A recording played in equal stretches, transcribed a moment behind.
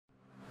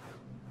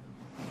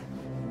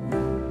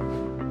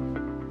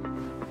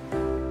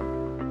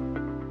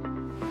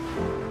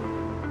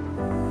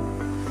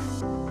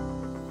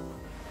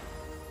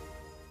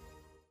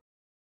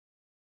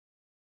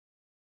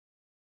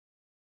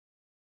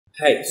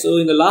Hi, so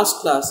in the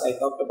last class I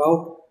talked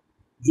about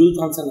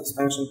Joule-Thomson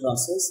expansion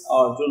process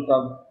or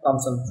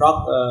Joule-Thomson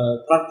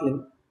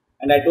throttling,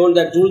 and I told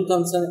that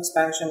Joule-Thomson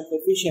expansion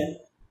coefficient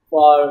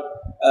for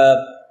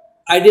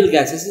ideal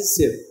gases is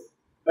 0.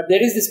 But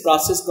there is this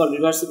process called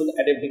reversible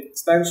adiabatic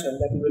expansion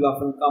that you will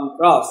often come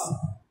across,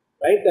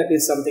 right? That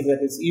is something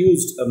that is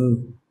used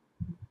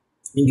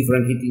in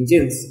different heat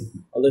engines.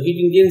 Although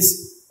heat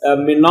engines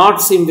may not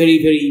seem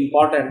very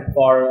important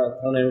for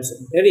thermodynamics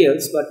of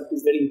materials, but it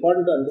is very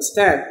important to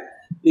understand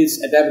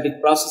these adiabatic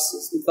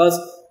processes, because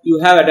you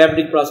have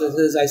adiabatic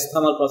processes,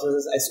 isothermal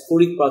processes,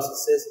 isochoric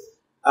processes,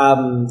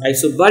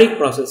 isobaric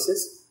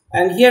processes,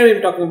 and here I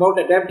am talking about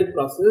adiabatic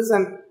processes.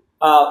 And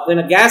when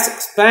a gas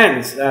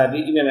expands in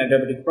an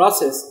adiabatic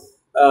process,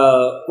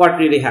 what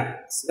really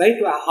happens, right?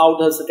 How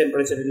does the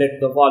temperature relate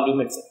to the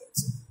volume, etc.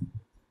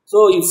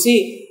 So you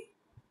see,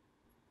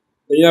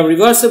 when you have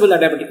reversible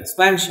adiabatic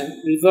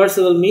expansion,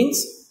 reversible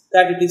means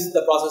that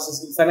the process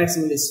is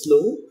infinitesimally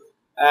slow,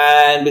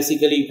 and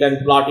basically you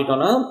can plot it on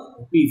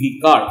a PV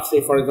curve. Say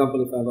for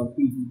example, if I have a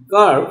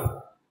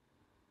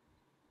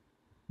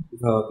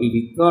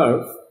PV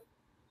curve,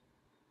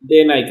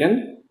 then I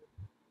can,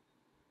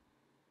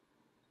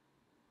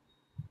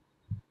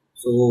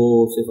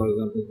 so say for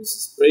example this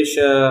is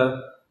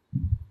pressure,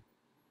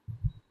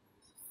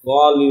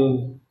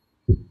 volume,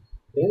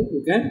 then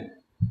you can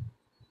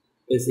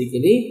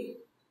basically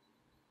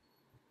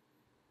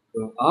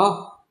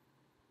draw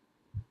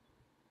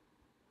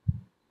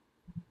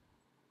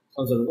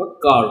some sort of a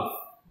curve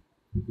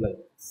like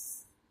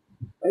this,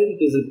 right?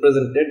 It is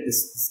represented,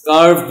 this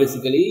curve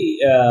basically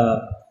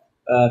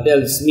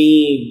tells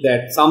me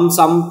that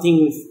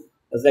something is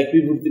like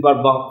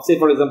say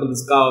for example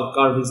this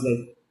curve is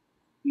like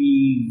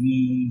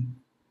PV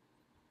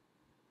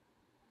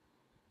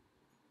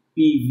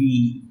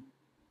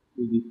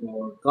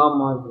power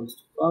gamma equals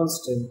to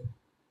constant.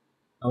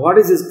 Now what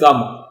is this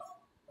gamma,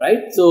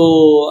 right?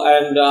 So,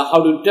 and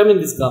how do you determine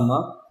this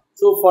gamma?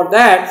 So for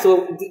that,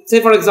 so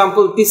say for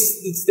example, this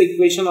is the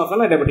equation of an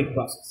adiabatic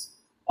process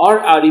or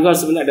a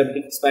reversible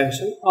adiabatic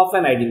expansion of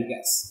an ideal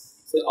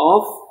gas. So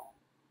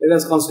let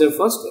us consider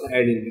first an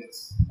ideal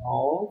gas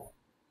of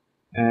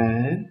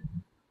an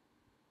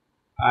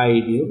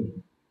ideal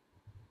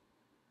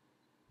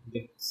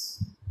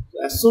gas. So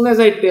as soon as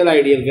I tell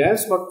ideal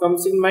gas, what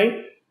comes in mind?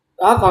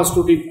 A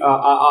constitutive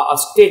a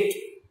state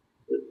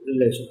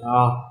relation,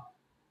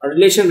 a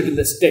relation between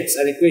the states,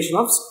 an equation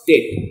of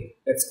state.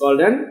 That's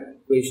called an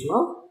equation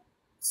of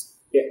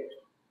state.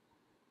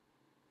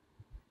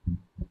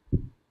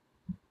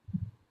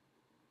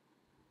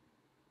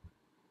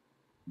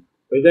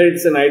 Whether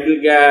it's an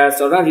ideal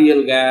gas or a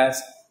real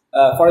gas,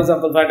 for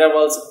example, Van der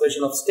Waals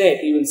equation of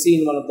state, you will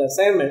see in one of the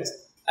assignments,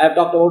 I have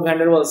talked about Van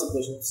der Waals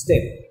equation of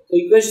state. So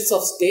equations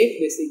of state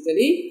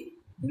basically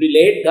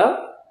relate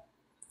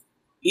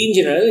in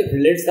general, it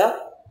relates the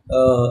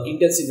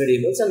intensive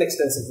variables and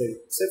extensive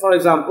variables. Say for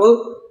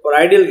example, for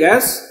ideal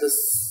gas, the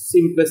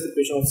simplest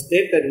equation of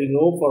state that we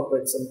know for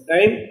quite some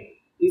time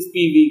is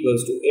PV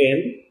equals to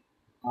N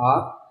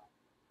R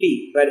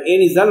T, where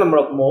N is the number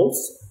of moles,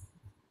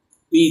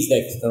 P is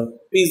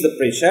the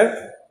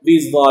pressure, V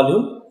is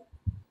volume,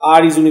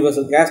 R is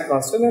universal gas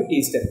constant, and T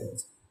is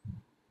temperature.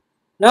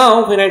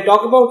 Now, when I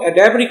talk about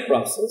adiabatic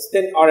process,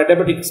 then or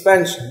adiabatic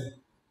expansion,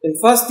 then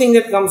first thing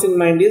that comes in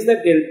mind is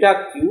that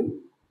delta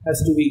Q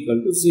has to be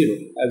equal to 0.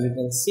 As you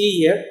can see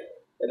here,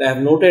 that I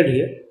have noted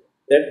here,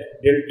 that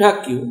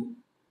delta Q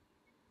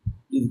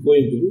is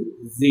going to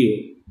be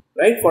 0,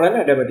 right, for an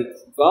adiabatic,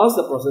 because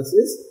the process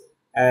is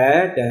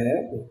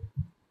adiabatic,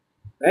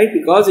 right,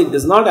 because it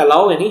does not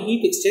allow any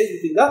heat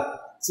exchange between the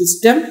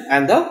system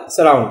and the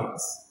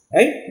surroundings,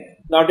 right.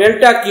 Now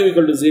delta Q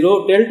equal to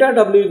 0, delta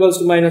W equals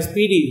to minus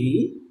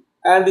PdV,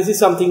 and this is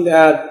something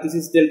that this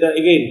is delta,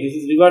 again this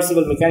is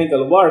reversible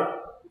mechanical work,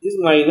 which is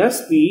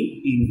minus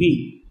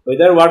PdV.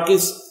 Whether work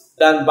is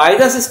done by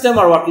the system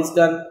or work is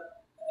done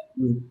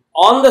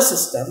on the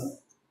system,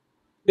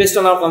 based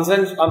on our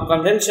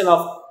convention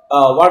of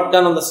work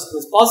done on the system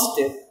is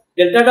positive,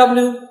 delta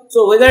W.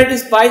 So whether it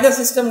is by the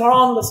system or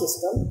on the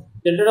system,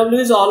 delta W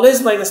is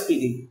always minus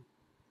PdV,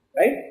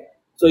 right?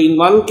 So in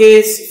one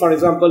case, for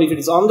example, if it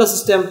is on the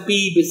system,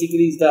 P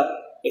basically is the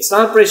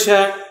external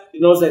pressure,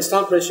 denotes the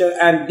external pressure,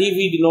 and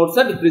dV denotes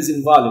the decrease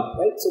in volume,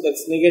 right? So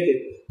that's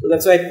negative. So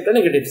that's why I put a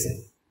negative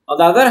sign. On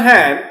the other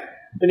hand,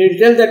 when you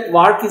tell that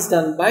work is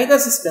done by the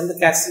system, the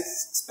gas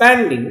is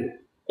expanding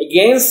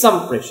against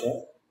some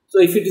pressure.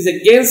 So if it is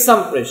against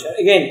some pressure,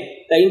 again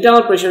the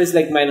internal pressure is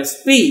like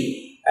minus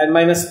P and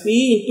minus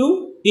P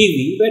into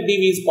dV, where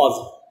dV is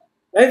positive,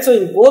 right? So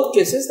in both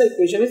cases the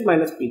equation is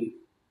minus PdV,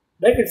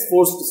 right? It's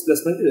force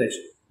displacement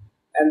relation.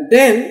 And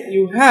then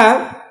you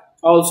have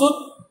also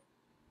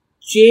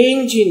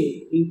change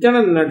in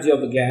internal energy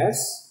of the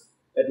gas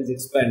that is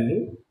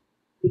expanding,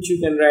 which you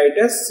can write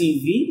as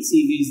CV.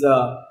 CV is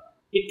the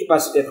heat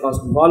capacity at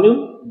constant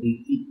volume,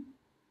 dT,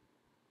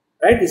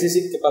 right? This is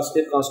heat capacity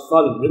at constant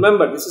volume.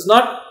 Remember, this is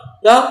not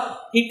the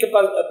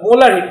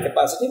molar heat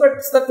capacity, but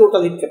it's the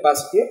total heat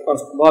capacity at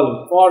constant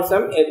volume for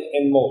some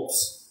n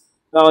moles,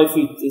 Now, if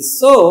it is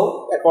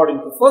so, according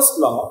to first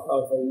law, now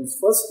if I use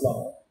first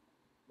law,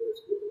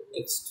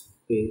 next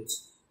page,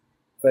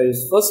 if I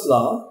use first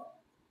law,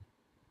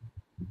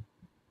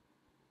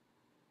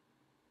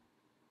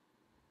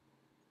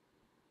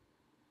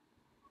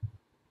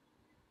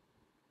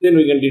 then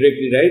we can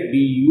directly write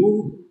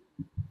du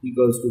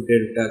equals to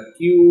delta q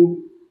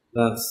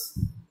plus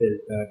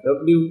delta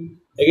w.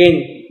 Again,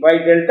 why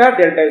delta?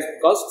 Delta is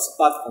because it's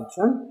path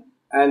function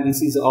and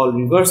this is all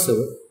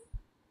reversible.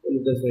 So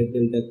let us write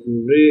delta q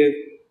rare,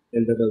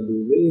 delta w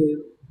rare,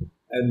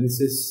 and this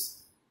is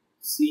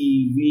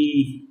cv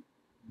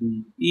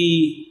dt,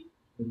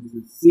 and this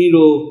is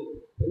 0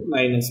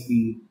 minus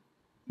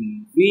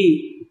pv.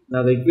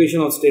 Now the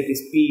equation of state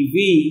is pv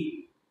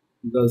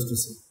equals to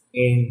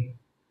n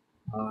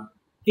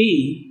t.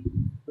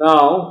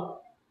 Now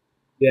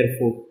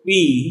therefore p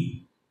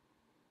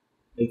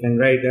I can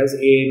write as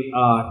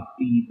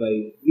nRT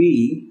by V,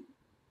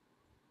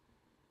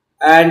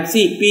 and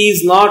see p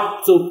is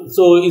not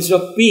so instead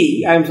of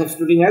p I am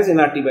substituting as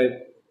nRT by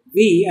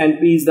V, and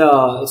p is the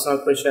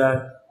external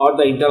pressure or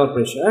the internal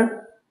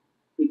pressure,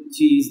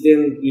 which is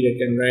then we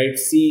can write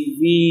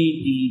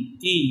CV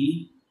dt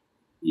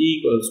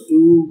equals to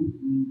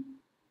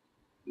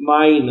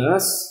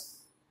minus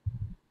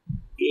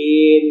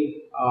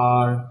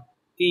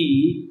nRT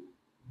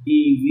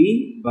dV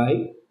by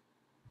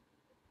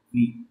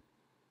V.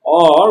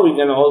 Or we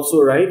can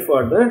also write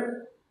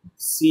further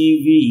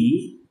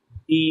CV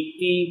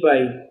dt by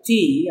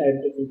T. I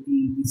am taking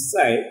T this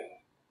side,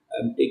 I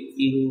am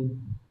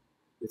taking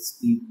this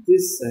T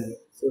this side.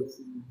 So it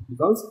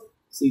becomes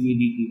CV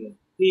dt by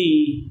T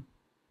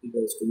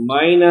equals to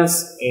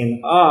minus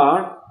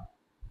NR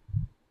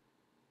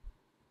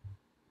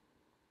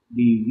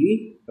dV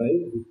by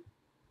V.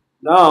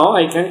 Now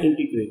I can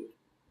integrate.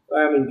 So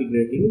I am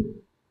integrating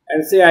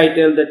and say I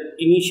tell that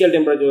initial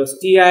temperature was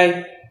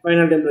Ti,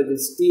 final temperature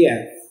is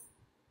Tf,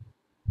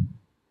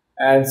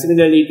 and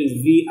similarly it is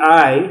Vi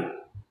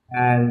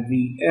and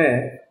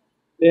Vf.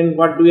 Then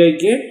what do I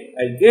get?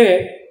 I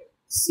get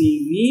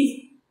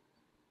Cv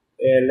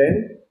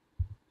ln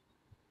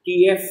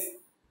Tf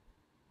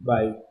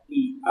by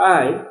Ti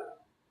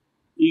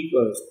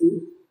equals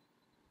to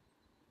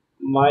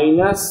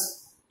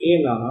minus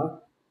Nr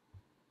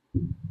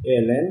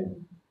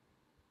ln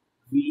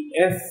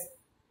Vf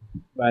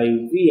by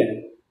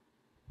Vi,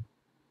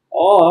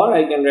 or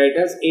I can write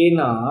as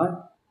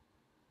Nr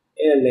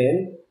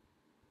ln,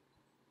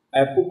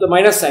 I put the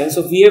minus sign,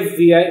 so Vf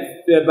Vi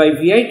by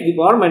Vi to the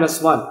power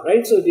minus 1,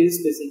 right? So it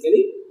is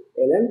basically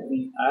ln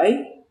Vi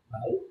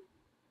by.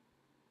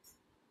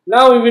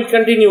 Now we will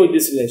continue with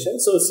this relation.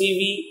 So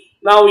Cv,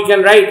 now we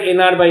can write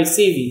Nr by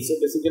Cv. So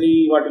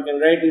basically what we can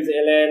write is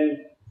ln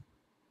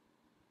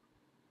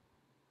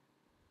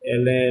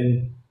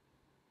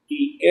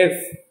Tf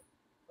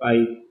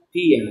by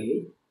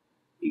Ti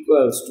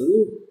equals to,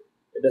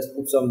 let us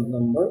put some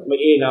number,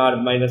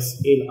 Nr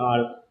minus Nr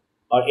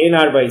or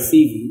Nr by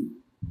Cv.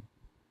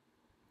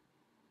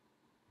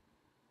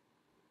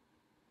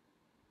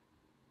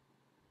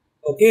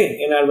 Okay,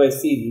 Nr by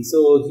Cv.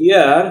 So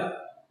here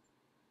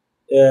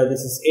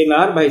this is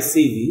Nr by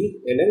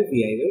Cv ln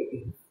Vi by T.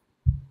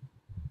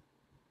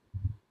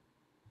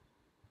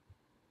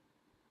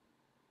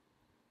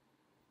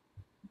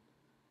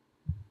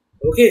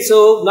 Okay,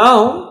 so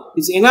now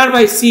this Nr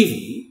by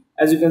Cv,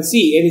 as you can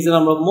see, N is the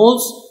number of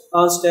moles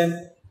constant.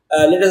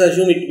 Let us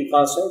assume it to be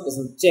constant, it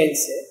doesn't change,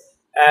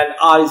 and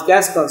R is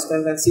gas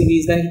constant, and Cv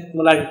is the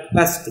molar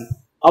capacity.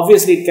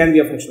 Obviously, it can be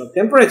a function of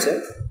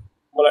temperature.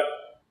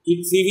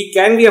 Cv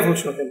can be a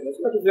function of temperature,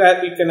 but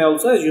we can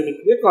also assume it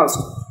to be a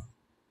constant.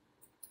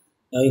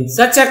 Now, in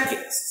such a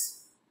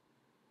case,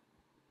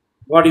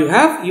 what you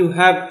have? You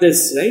have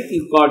this, right?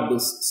 You got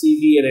this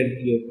Cv ln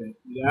Tf by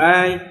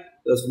Vi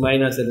plus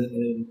minus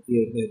ln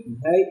Tf by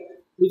Vi,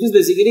 which is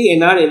basically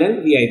Nr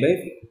ln Vi by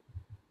V.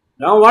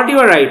 Now, what you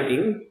are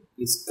writing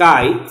is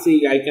chi.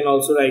 See, I can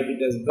also write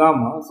it as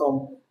gamma.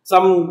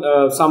 Some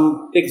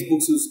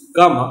textbooks use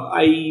gamma.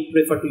 I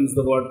prefer to use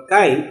the word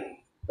chi,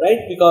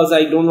 right? Because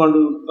I don't want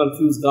to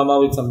confuse gamma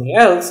with something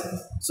else.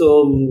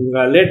 So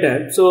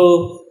later,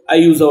 so I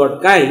use the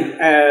word chi,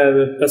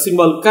 the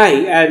symbol chi,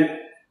 and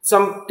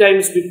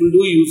sometimes people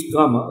do use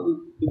gamma.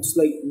 It's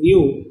like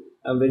new.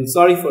 I'm very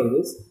sorry for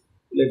this.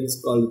 Let us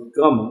call it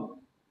gamma.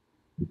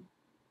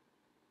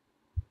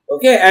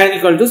 Okay, and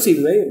equal to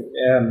Cv by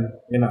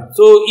Nr.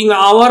 So in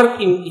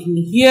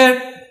here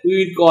we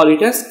will call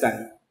it as chi.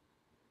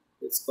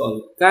 Let's call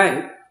it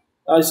chi.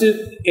 So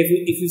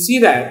if you see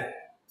that,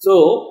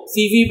 so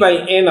Cv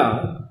by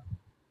Nr,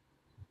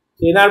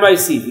 so Nr by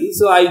Cv.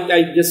 So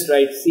I just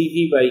write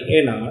Cv by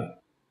Nr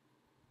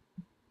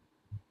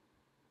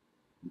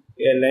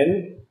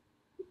ln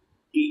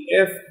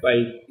Tf by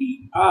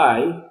Ti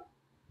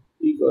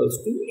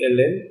equals to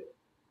ln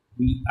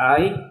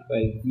Vi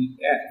by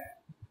Vf.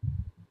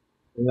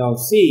 Now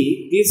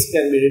see, this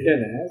can be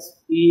written as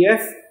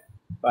Tf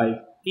by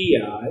Ti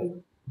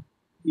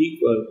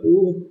equal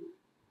to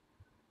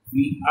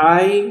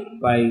Vi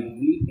by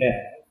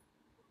Vf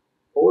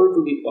whole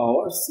to the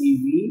power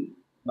Cv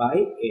by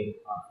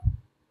Nr.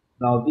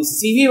 Now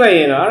this CV by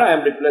NR I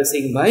am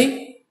replacing by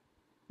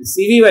the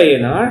CV by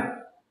NR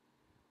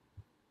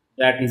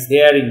that is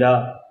there in the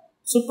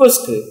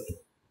superscript.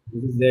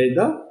 This is there in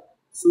the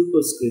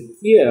superscript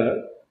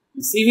here.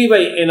 The CV by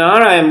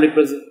NR I am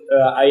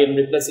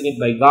replacing it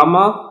by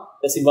gamma,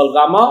 the symbol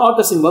gamma or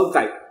the symbol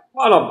chi,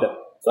 one of them.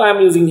 So I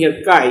am using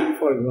here chi,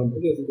 for example,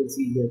 as you can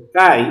see here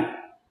chi,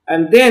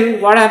 and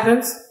then what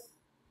happens?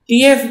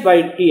 TF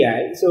by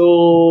TI.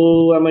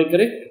 So am I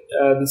correct?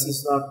 This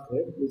is not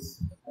correct.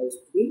 This has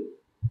to be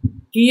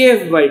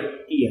TF by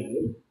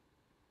TI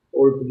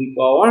whole to the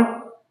power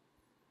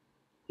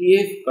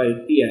TF by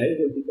TI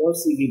whole to the power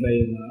CV by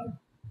NR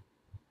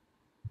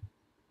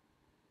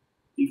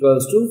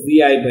equals to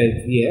VI by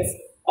VF,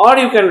 or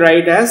you can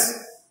write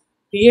as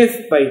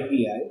TF by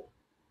TI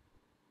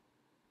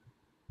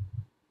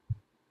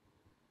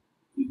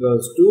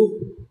equals to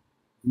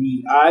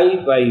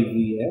VI by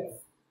VF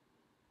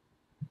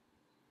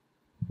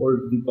whole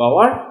to the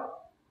power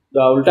the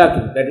ulta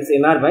thing, that is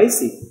NR by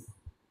C.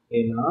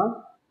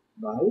 NR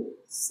by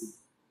C.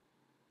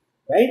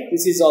 Right?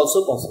 This is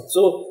also possible.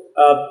 So,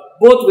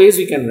 both ways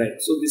we can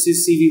write. So, this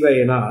is CV by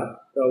NR.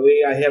 The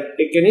way I have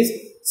taken is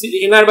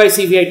NR by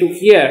CV I took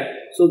here.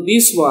 So,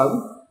 this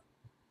one,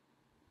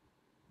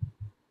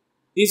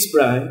 this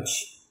branch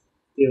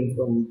came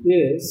from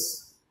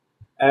this,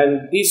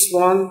 and this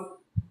one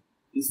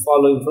is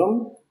following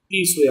from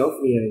this way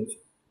of rearrangement.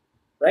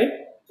 Right?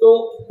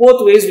 So,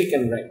 both ways we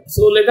can write.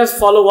 So, let us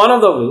follow one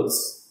of the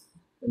ways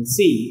and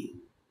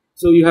see.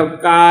 So, you have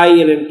chi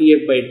ln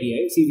TF by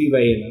TI, CV by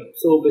NR.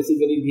 So,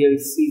 basically here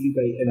is CV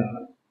by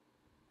NR,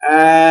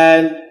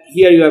 and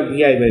here you have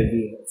VI by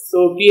VF.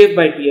 So, TF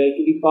by TI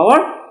to the power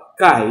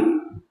chi,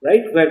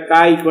 right, where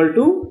chi equal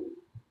to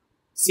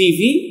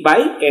CV by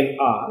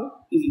NR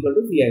is equal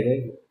to VI by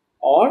VF,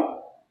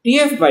 or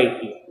TF by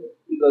TI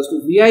equals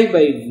to VI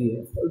by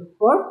VF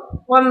for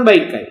 1 by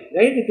chi,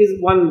 right? It is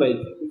 1 by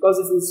chi, because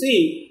if you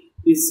see,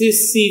 this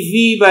is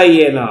CV by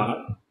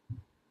NR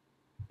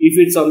if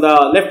it's on the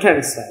left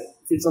hand side.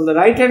 If it's on the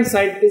right hand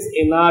side, it is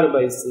NR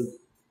by CV,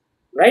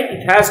 right?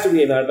 It has to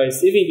be NR by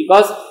CV,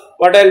 because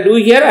what I'll do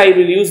here, I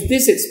will use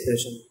this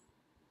expression.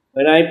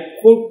 When I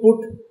put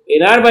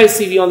NR by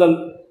CV on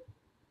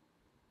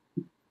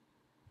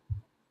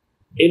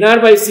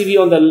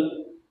the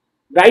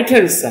right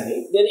hand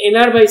side, then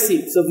NR by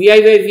CV. So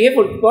VI by VF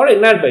would be called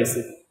NR by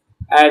CV.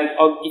 And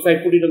if I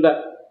put it on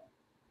the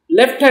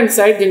left hand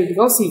side, then it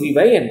becomes CV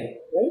by NR,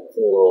 right?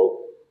 So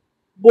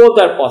both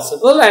are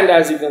possible, and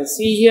as you can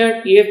see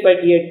here, TF by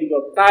TI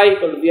equal to chi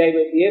equal to VI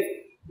by VF.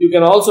 You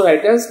can also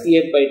write as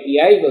TF by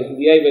TI equal to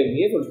VI by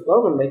VF equal to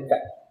 1 by chi.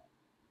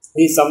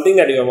 This is something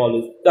that you have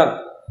always done.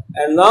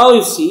 And now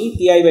you see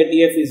TI by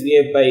TF is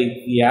VF by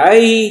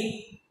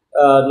VI.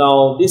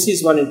 Now this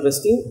is one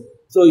interesting.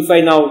 So if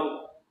I now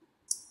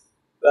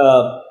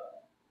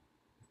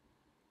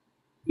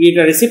create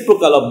a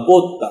reciprocal of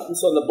both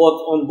terms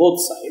on both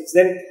sides,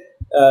 then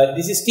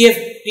this is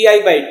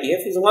TI by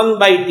TF is 1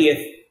 by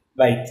TF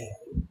by TI.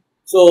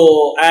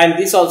 So, and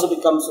this also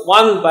becomes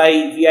 1 by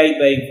VI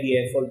by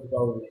VF whole to the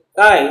power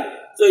chi.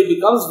 So it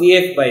becomes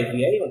VF by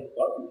VI whole to the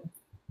power,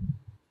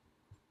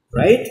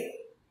 right?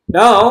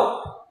 Now,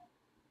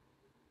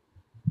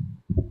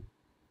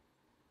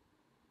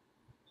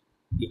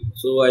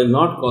 so I will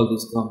not call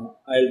this gamma.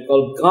 I will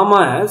call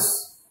gamma as,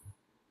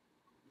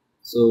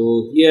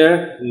 so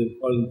here we will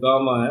call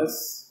gamma as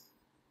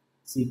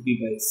Cp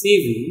by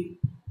Cv,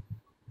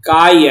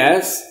 chi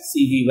as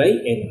Cv by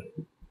NR.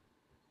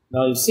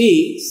 Now you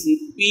see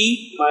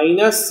Cp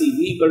minus Cv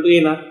equal to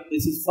NR.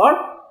 This is for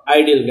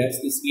ideal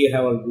gas. This we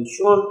have already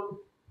shown.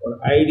 For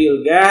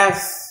ideal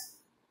gas,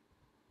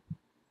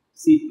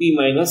 Cp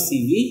minus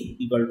Cv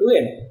equal to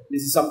NR.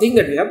 This is something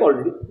that we have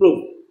already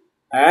proved.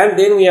 And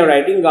then we are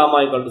writing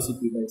gamma equal to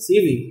Cp by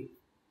Cv.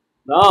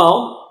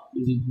 Now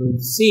this is going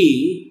to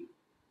see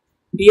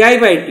Ti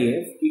by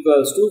Tf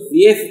equals to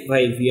Vf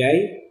by Vi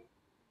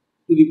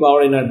to the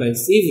power NR by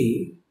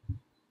Cv.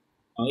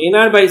 Now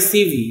NR by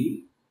Cv,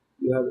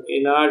 you have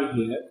NR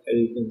here, and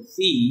you can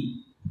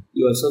see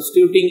you are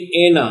substituting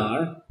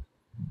NR.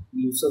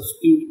 You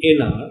substitute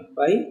NR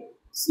by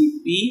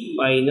Cp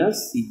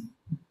minus Cv.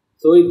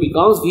 So it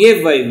becomes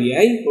Vf by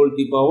Vi whole to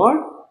the power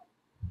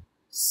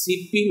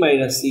Cp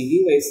minus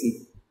Cv by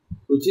Cv,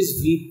 which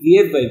is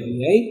Vf by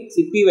Vi,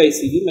 Cp by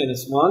Cv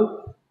minus 1,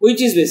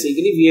 which is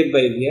basically Vf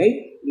by Vi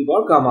to the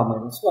power gamma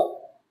minus 1.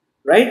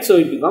 Right? So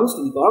it becomes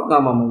to the power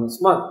gamma minus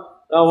 1.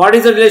 Now what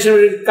is the relation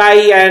between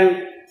chi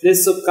and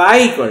this? So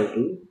chi equal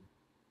to,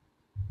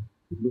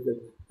 look at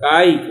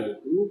chi equal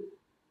to,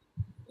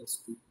 let's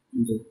do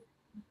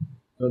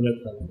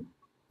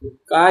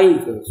chi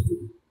equals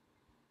to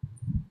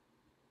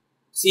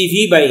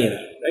Cv by NR,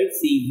 right?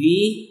 Cv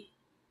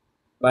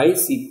by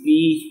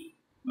Cp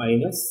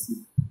minus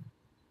C,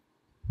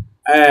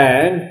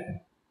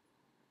 and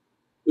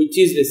which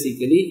is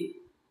basically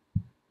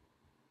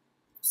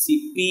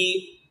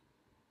Cp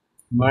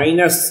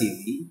minus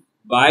Cv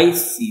by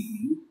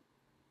Cv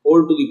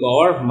whole to the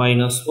power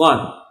minus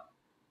 1,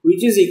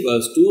 which is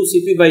equals to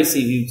Cp by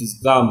Cv, which is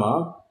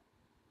gamma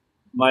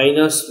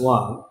minus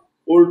 1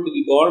 whole to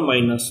the power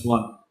minus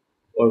 1,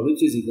 or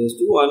which is equals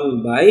to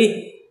 1 by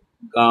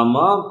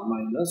gamma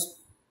minus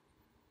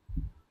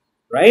 1.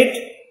 Right?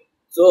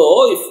 So,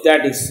 if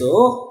that is so,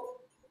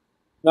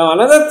 now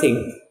another thing,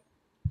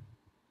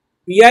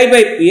 Pi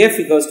by Pf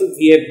equals to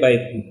Vf by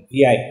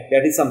Vi.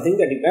 That is something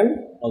that you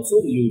can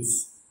also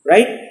use.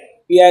 Right?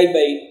 Pi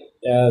by,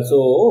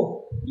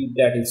 so if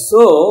that is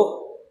so,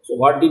 so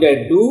what did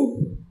I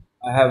do?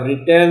 I have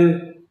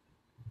written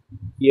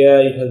here,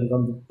 it has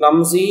become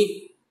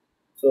clumsy.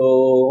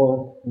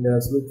 So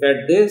let's look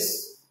at this.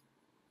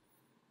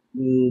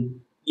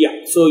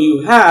 Yeah, so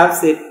you have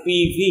say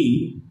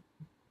PV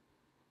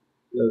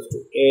equals to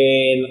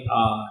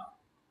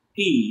nRT.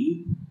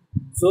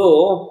 So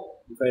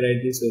if I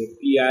write this way,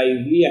 Pi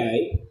Vi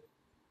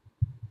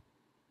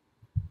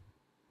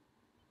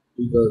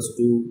equals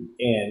to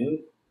n.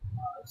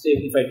 Say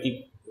if I keep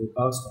the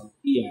constant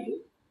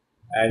Pi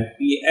and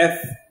Pf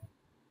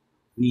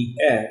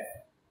Vf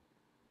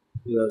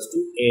equals to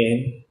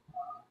n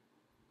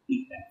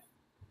Pf.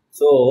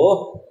 So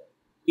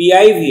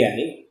Pi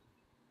Vi,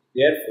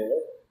 therefore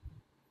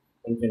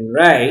one can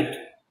write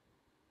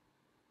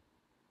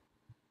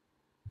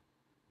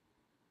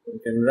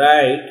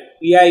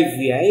Pi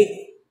Vi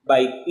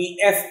by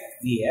Pf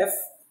Vf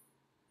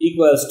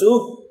equals to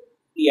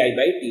Ti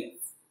by Tf,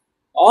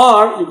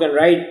 or you can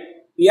write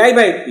Pi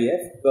by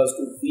Pf equals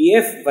to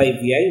Vf by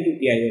Vi into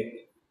Ti by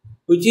Tf,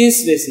 which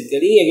is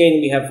basically, again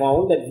we have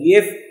found that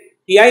Vf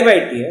Ti by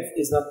Tf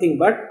is nothing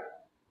but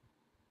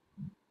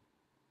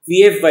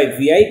Vf by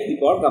Vi to the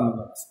power gamma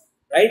minus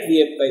 1, right?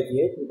 Vf by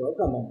Vi to the power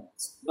gamma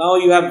minus 1. Now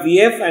you have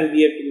Vf and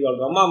Vf to the power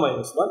gamma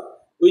minus 1,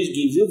 which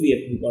gives you Vf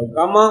to the power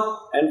gamma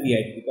and Vi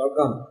to the power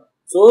gamma.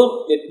 So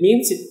it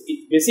means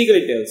it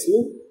basically tells you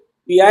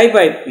Pi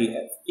by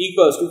Pf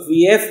equals to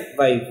Vf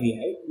by Vi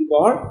to the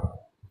power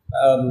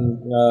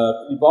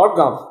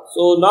gamma.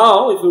 So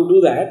now if you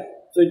do that,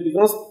 so it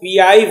becomes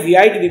Pi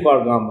Vi to the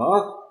power gamma.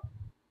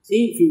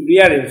 See, if you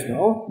rearrange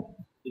now,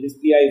 it is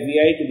Pi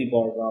Vi to the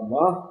power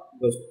gamma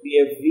equals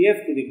Pf Vf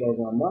to the power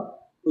gamma,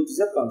 which is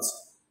a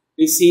constant.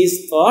 This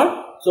is for,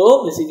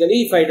 so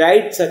basically if I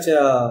write such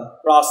a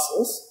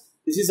process,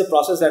 this is a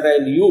process that I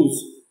will use.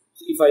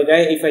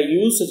 If I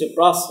use such a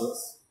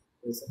process,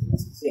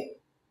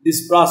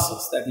 this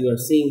process that you are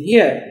seeing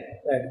here,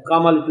 I have to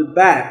come a little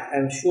back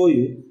and show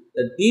you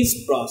that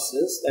this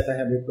process that I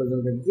have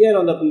represented here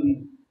on the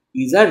PV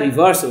is a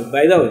reversible.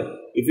 By the way,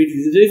 if it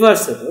is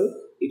reversible,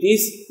 it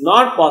is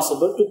not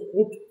possible to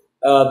put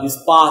this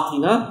path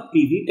in a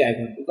PV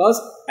diagram,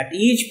 because at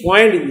each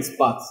point in this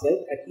path,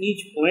 right, at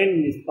each point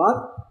in this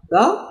path,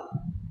 the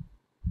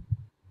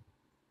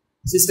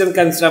system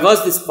can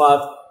traverse this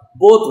path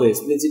both ways.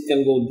 Means it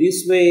can go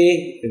this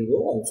way, it can go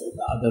also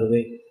the other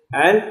way,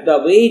 and the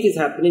way it is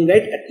happening,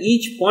 right, at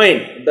each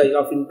point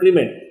of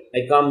increment,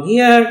 I come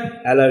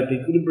here, allow it to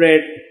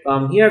equilibrate,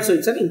 come here, so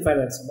it's an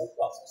infinitesimal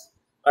process.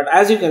 But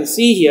as you can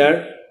see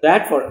here,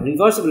 that for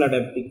reversible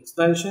adabatic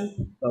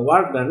expansion, the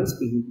work done is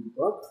PV to the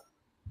power,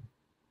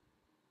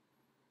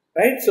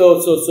 right?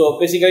 So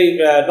basically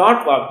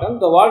not work done,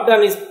 the work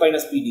done is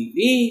minus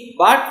PdV,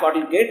 but what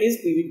you get is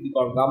PV to the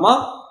power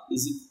gamma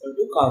is equal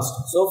to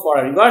constant. So for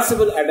a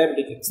reversible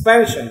adabatic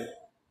expansion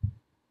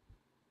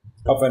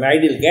of an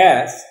ideal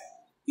gas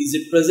is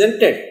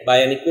represented by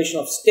an equation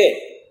of state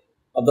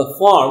of the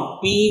form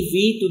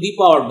PV to the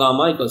power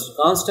gamma equals to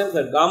constant,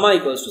 where gamma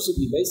equals to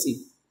Cp by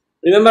Cv.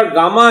 Remember,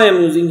 gamma I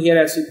am using here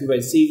as Cp by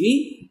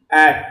Cv,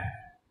 at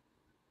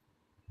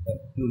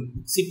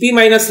Cp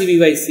minus Cv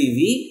by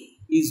Cv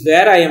is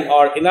where I am,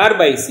 or Nr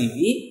by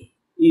Cv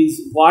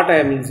is what I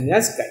am using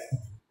as chi.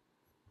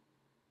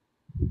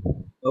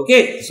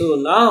 Okay, so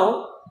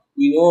now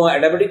we know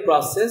adiabatic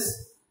process,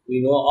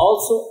 we know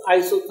also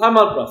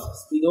isothermal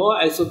process. We know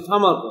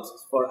isothermal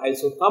process. For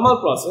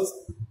isothermal process,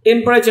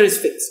 temperature is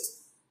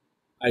fixed.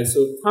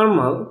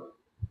 Isothermal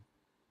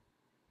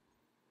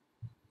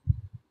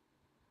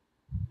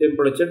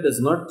temperature does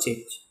not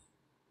change.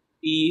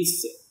 T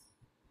is same.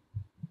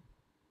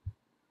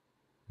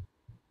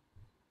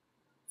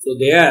 So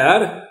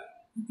there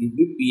it will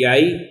be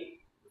Pi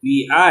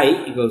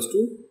Vi equals to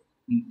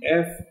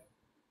Pf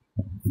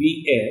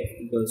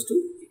Vf equals to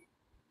K.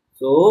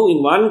 So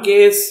in one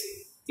case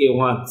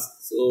K1,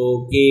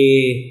 so K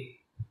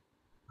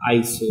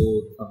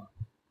isothermal.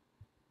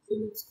 So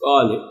let's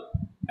call it,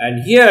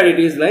 and here it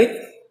is like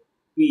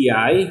Pi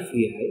Vi,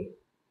 Pf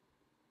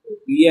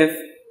Vf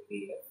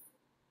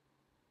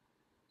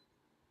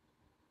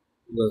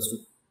equals to,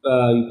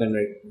 you can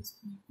write this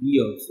P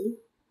also.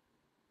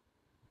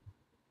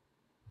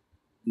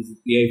 This is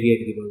Pi Vi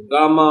to the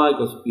power gamma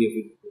equals to Pf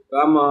to the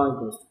power gamma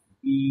equals to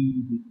P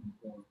to the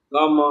power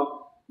gamma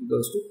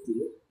equals to K.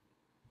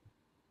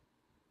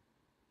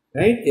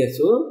 Right? Yeah,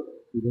 so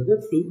these are the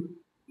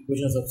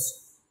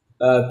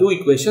two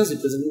equations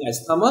representing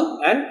isothermal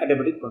and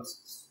adiabatic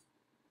process.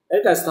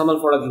 Right? Isothermal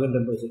for a given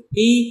temperature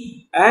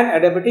T, and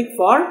adiabatic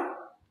for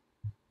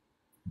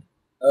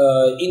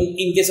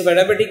in case of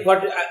adiabatic,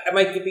 what am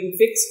I keeping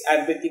fixed? I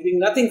am keeping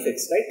nothing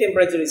fixed, right?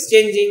 Temperature is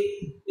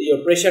changing,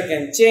 your pressure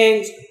can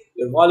change,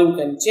 your volume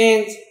can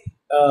change,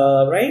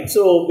 right?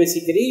 So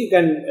basically you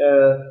can,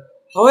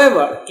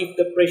 however, if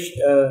the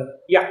pressure,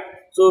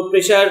 so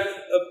pressure,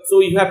 so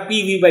you have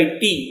PV by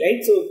T,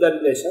 right? So the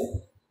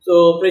relation,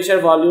 so pressure,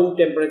 volume,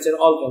 temperature,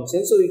 all can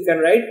change. So you can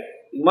write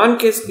in one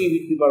case P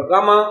with P power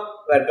gamma,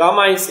 where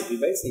gamma is Cp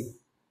by Cv.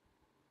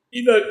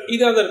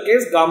 In other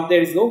case, gamma,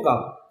 there is no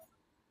gamma.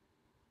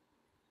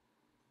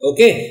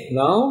 Okay,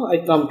 now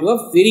I come to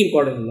a very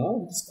important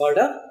law. It's called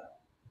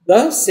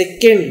the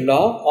second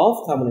law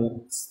of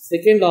thermodynamics.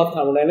 Second law of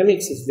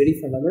thermodynamics is very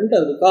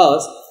fundamental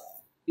because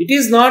it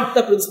is not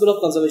the principle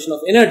of conservation of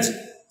energy.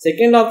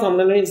 Second law of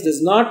thermodynamics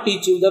does not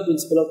teach you the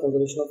principle of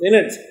conservation of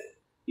energy.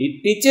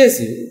 It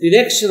teaches you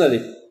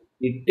directionality.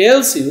 It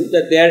tells you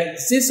that there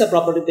exists a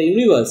property of the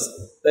universe.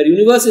 The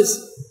universe is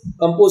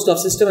composed of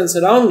system and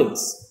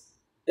surroundings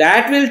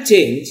that will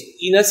change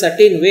in a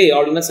certain way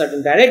or in a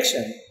certain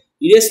direction,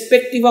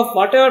 irrespective of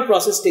whatever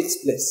process takes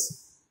place.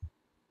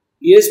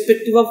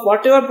 Irrespective of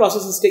whatever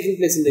process is taking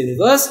place in the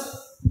universe,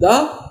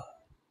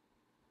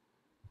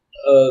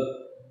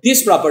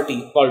 this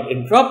property called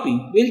entropy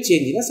will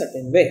change in a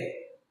certain way.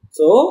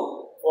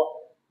 So,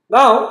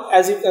 now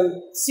as you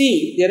can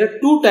see, there are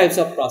two types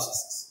of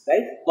processes,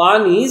 right?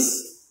 One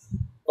is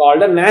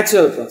called a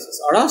natural process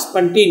or a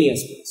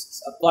spontaneous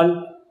process,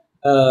 one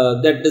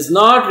that does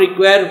not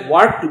require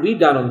work to be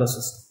done on the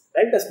system,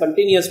 right? The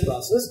spontaneous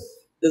process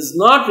does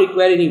not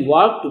require any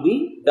work to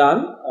be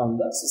done on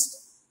the system.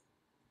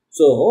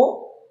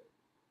 So,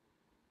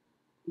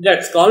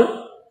 that's called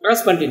a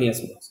spontaneous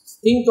process.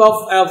 Think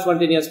of a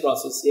spontaneous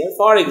process here.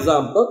 For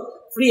example,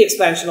 free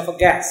expansion of a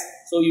gas.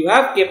 So, you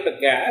have kept a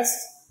gas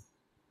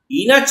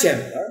in a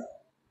chamber.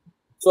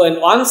 So, in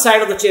one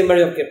side of the chamber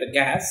you have kept a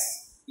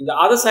gas, in the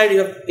other side you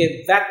have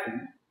kept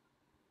vacuum,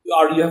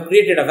 or you have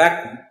created a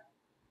vacuum,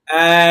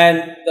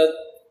 and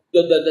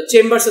the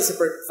chambers are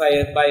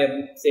separated by a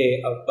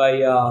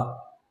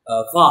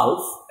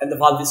valve, and the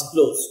valve is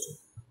closed,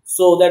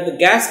 so that the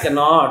gas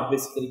cannot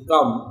basically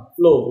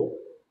flow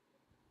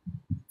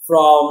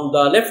from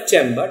the left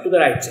chamber to the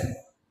right chamber.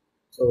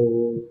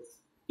 So,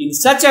 in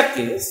such a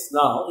case,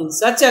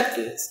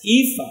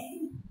 if I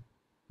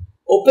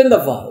open the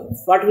valve,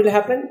 what will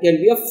happen? There will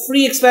be a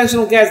free expansion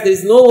of gas. There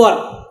is no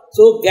work.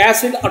 So,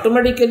 gas will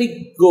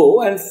automatically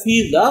go and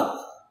fill the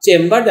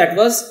chamber that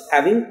was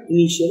having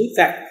initially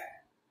vacuum,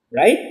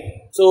 right?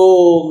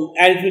 So,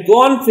 and it will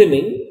go on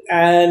filling,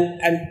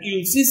 and you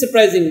will see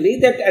surprisingly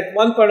that at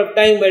one point of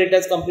time where it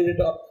has completed,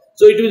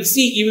 so you will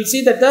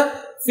see that the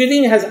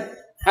filling has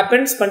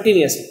happened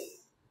spontaneously,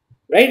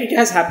 right? It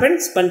has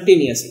happened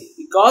spontaneously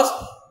because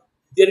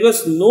there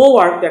was no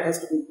work that has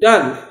to be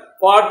done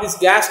for this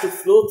gas to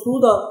flow through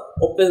the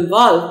open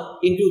valve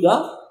into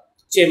the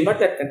chamber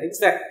that contains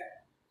vacuum.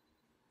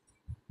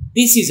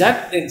 This is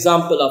an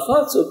example of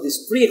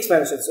this free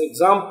expansion. So,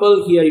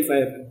 example here, if I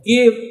have to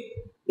give,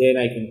 then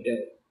I can tell.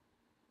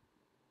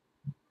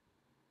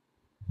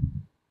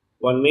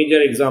 One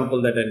major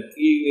example that I can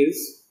give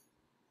is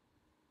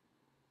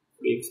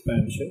free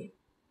expansion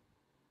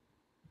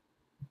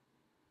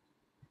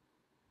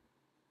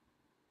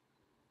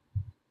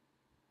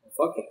of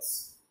a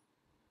gas.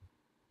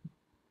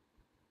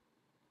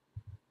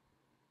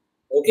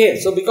 Okay,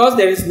 so because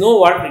there is no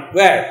work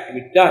required to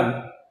be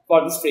done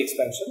for this free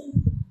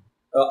expansion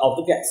of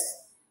the gas.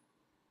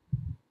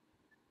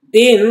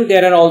 Then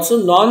there are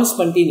also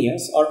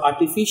non-spontaneous or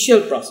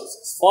artificial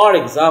processes. For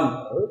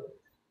example,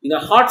 in a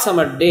hot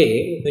summer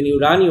day, when you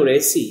run your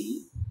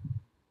AC,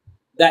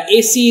 the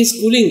AC is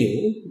cooling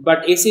you,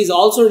 but AC is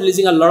also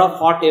releasing a lot of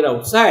hot air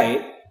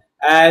outside,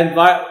 and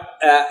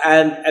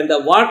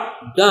the work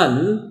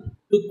done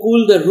to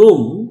cool the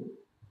room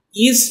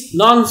is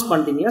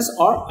non-spontaneous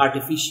or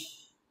artificial,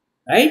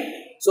 right?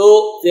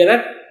 So there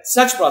are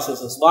such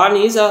processes. One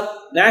is a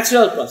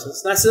natural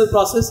process.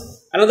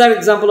 Another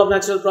example of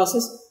natural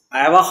process,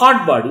 I have a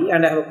hot body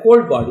and I have a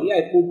cold body.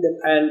 I put them,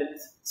 and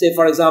say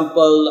for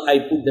example, I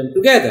put them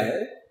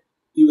together.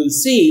 You will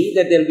see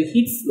that there will be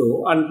heat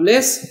flow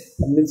unless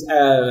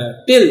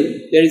till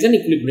there is an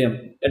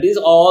equilibrium. That is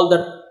all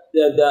the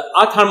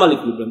thermal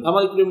equilibrium.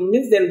 Thermal equilibrium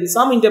means there will be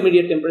some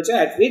intermediate temperature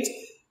at which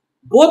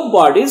both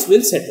bodies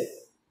will settle,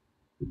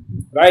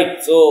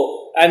 right?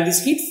 So, and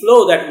this heat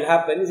flow that will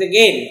happen is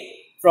again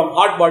from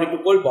hot body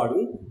to cold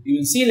body. You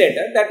will see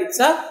later that it's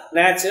a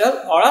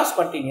natural or a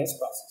spontaneous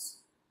process.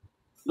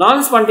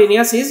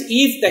 Non-spontaneous is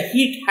if the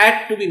heat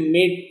had to be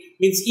made,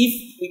 means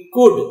if we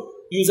could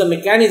use a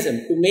mechanism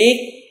to make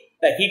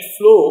the heat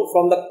flow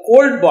from the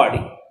cold body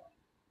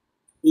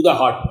to the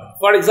hot body.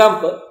 For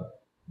example,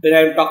 when I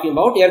am talking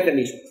about air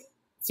conditioning,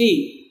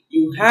 see,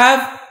 you have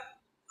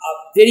a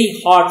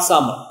very hot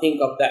summer, think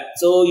of that.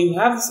 So, you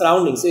have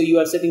surroundings, say you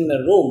are sitting in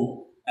a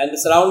room and the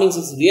surroundings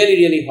is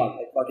really hot,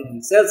 like 40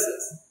 degrees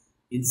Celsius.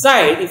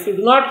 Inside, if you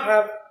do not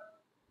have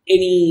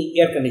any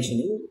air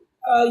conditioning,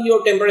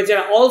 your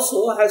temperature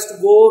also has to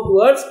go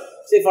towards,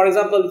 say for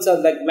example, it's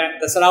like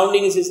the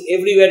surroundings is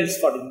everywhere is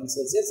 40 degrees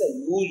Celsius, a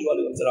huge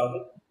volume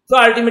surrounding. So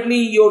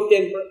ultimately,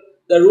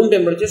 the room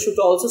temperature should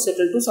also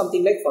settle to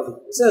something like 40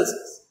 degrees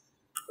Celsius,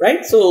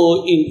 right?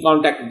 So in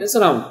contact with the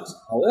surroundings.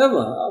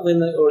 However,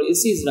 when our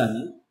AC is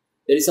running,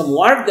 there is some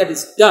work that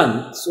is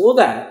done so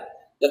that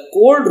the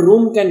cold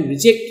room can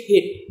reject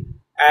heat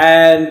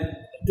and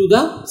to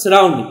the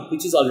surrounding,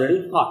 which is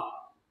already hot,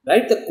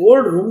 right? The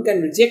cold room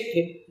can reject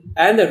heat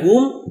and the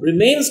room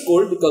remains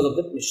cold because of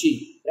the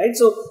machine, right?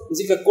 So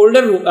basically a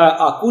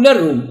cooler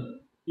room,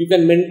 you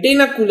can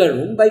maintain a cooler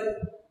room by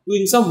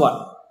doing some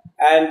work,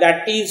 and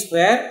that is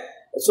where,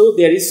 so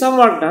there is some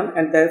work done,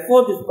 and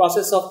therefore this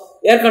process of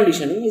air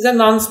conditioning is a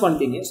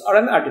non-spontaneous or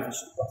an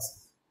artificial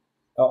process.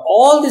 Now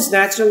all these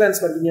natural and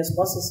spontaneous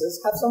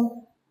processes have some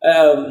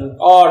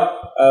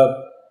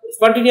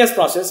spontaneous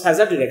process has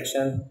a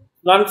direction,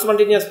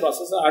 non-spontaneous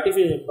process or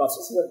artificial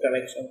process has a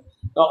direction.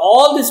 Now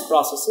all these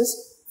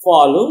processes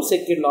follow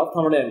second law of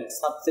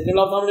thermodynamics. Second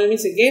law of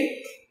thermodynamics, again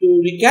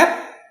to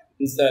recap,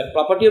 is the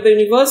property of the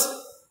universe,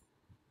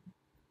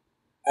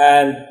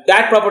 and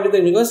that property of the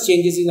universe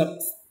changes in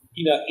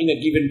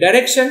a given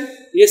direction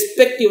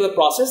irrespective of the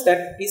process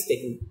that is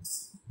taking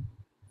place.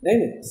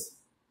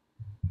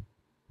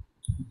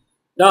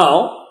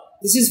 Now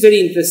this is very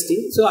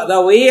interesting. So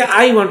the way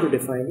I want to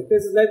define it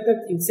is like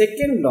that in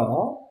second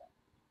law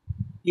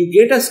you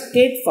get a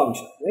state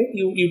function, right?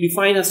 You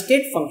define a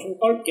state function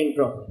called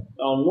entropy.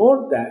 Now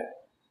note that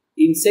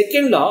in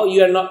second law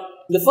you are not,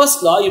 in the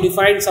first law you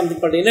defined something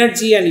called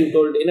energy and you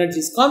told energy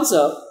is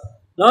conserved.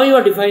 Now you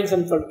are defining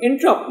something called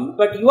entropy,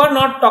 but you are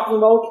not talking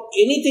about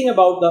anything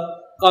about the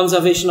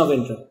conservation of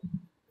entropy.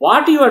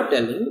 What you are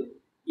telling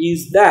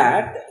is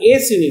that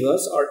S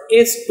universe or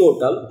S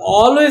total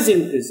always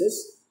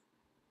increases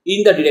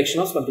in the direction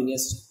of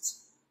spontaneous change.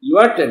 You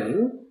are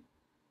telling,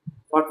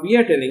 what we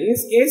are telling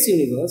is S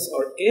universe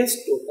or S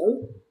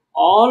total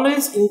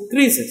always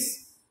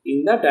increases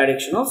in the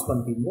direction of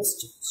spontaneous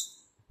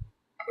change,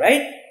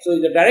 right? So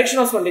in the direction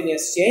of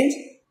spontaneous change,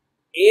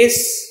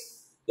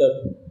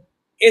 the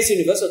S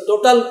universe or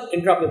total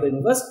entropy of the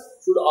universe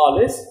should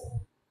always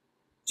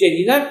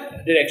change in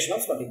the direction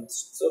of spontaneous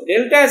change. So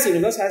delta S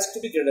universe has to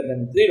be greater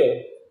than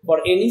 0 for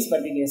any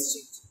spontaneous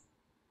change.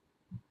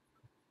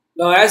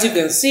 Now as you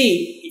can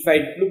see, if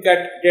I look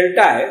at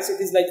delta S,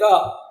 it is like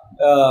a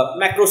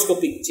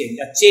macroscopic change,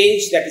 a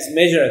change that is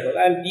measurable,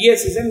 and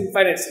ds is an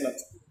infinitesimal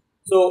change.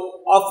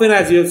 So often,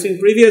 as you have seen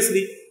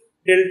previously,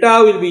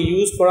 delta will be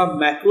used for a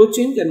macro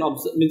change and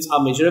means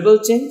a measurable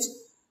change,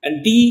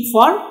 and d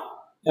for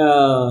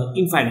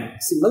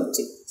infinitesimal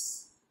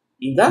changes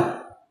in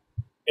the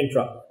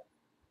entropy.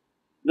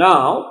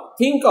 Now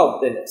think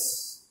of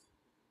this.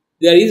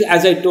 There is,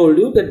 as I told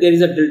you, that there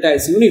is a delta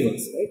S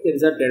universe, right? There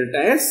is a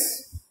delta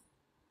S.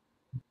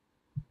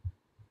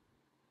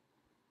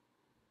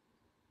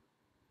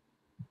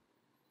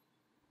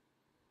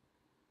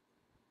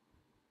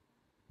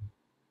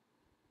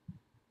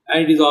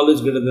 And it is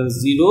always greater than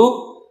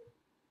 0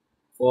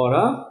 for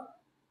a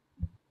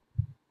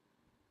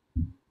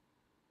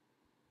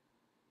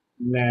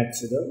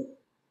natural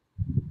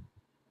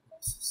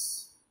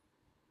process,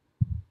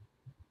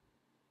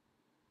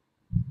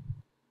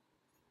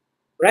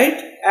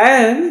 right?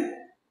 And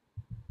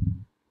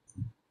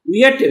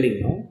we are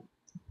telling now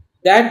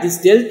that this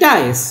delta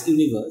S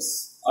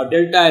universe or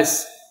delta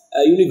S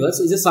universe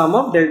is a sum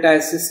of delta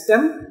S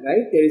system,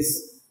 right? There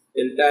is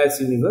delta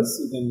S universe,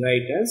 you can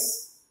write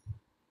as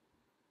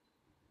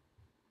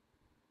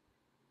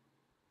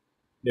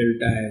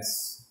delta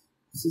S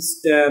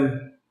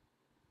system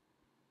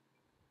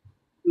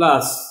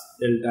plus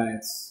delta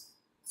S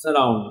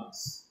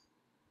surroundings,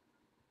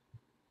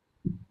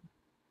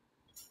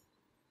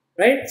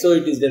 right? So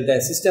it is delta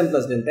S system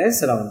plus delta S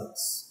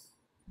surroundings.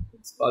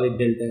 Let's call it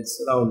delta S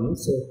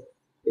surroundings. So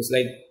it's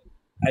like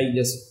I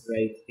just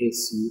write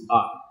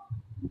SUR.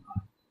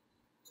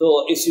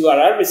 So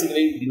SURR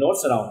basically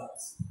denotes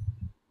surroundings.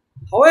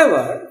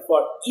 However,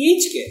 for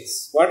each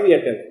case, what we are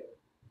telling,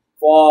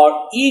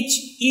 for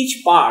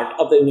each part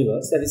of the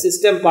universe, that is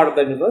system part of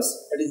the universe,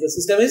 that is the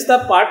system is the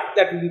part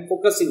that we will be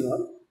focusing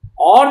on,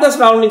 or the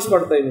surroundings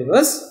part of the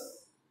universe,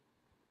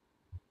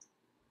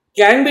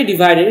 can be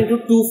divided into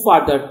two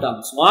further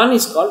terms. One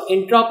is called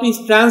entropy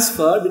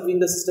transfer between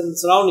the system and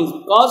surroundings.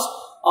 Because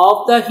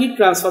of the heat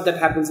transfer that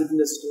happens between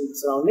the system and the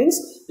surroundings,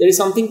 there is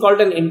something called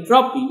an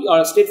entropy or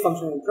a state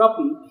function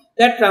entropy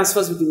that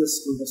transfers between the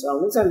system and the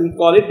surroundings, and we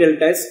call it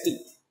delta S T,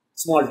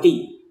 small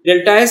t.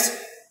 Delta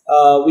S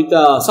with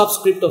a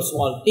subscript of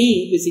small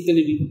t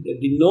basically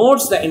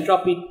denotes the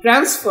entropy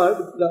transfer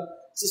between the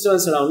system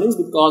and surroundings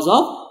because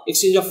of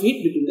exchange of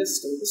heat between the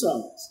system and the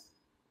surroundings.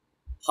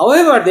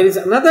 However, there is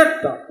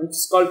another term which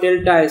is called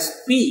delta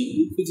SP,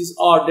 which is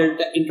our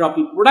delta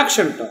entropy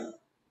production term,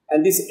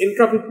 and this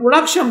entropy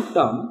production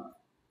term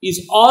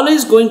is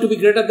always going to be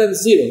greater than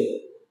 0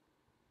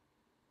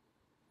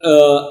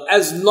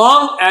 as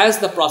long as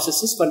the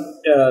process is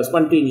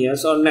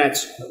spontaneous or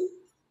natural.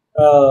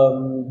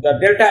 The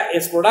delta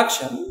S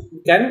production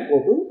can go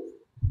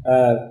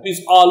to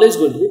is always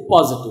going to be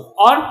positive,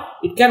 or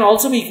it can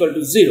also be equal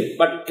to 0,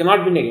 but it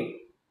cannot be negative.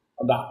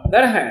 On the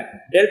other hand,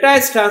 delta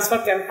S transfer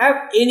can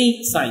have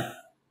any sign.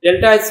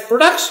 Delta S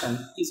production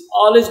is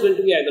always going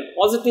to be either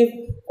positive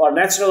for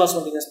natural or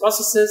spontaneous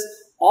processes,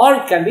 or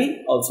it can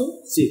be also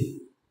 0.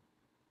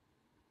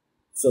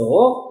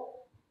 So,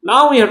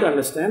 now we have to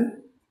understand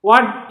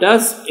what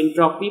does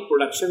entropy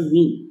production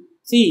mean.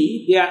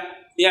 See, there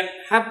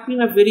have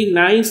been a very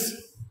nice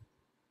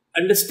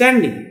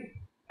understanding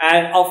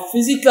of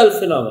physical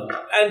phenomena,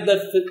 and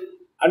the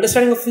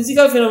understanding of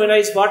physical phenomena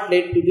is what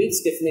led to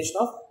this definition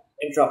of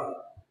entropy.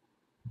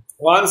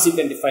 Once you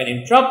can define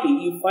entropy,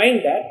 you find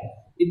that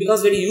it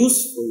becomes very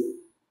useful.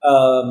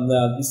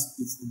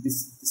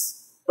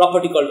 This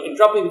property called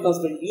entropy becomes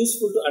very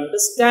useful to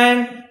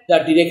understand the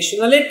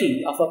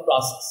directionality of a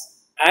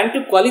process and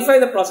to qualify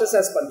the process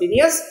as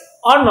spontaneous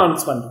or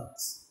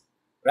non-spontaneous,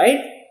 right?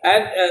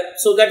 And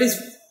so that is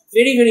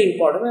very, very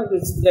important,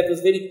 and that was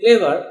very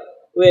clever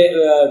way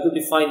to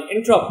define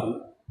entropy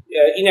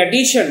in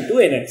addition to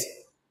energy.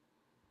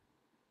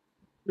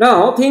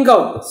 Now think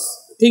of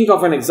this. Think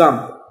of an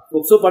example.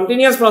 So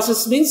spontaneous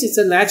process means it's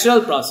a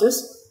natural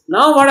process.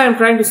 Now what I am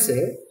trying to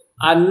say,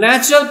 a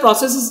natural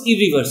process is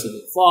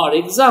irreversible. For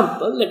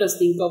example, let us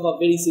think of a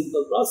very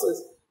simple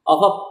process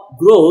of a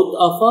growth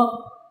of a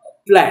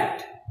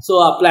plant. So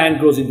a plant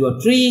grows into a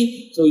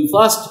tree. So you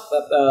first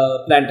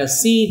plant a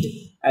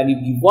seed and you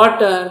give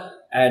water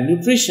and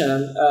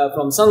nutrition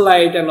from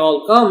sunlight and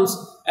all comes,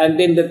 and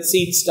then the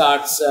seed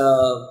starts,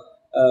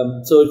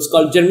 so it's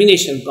called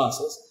germination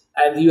process.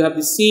 And you have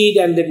the seed,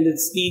 and then the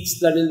seed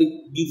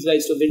suddenly gives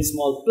rise to a very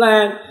small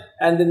plant,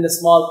 and then the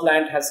small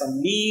plant has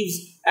some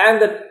leaves,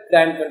 and the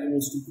plant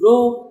continues to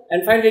grow,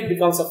 and finally it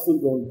becomes a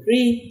full-grown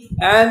tree.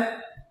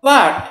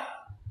 But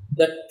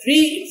the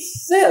tree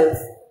itself,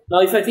 now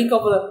if I think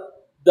of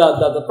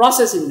the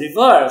process in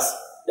reverse,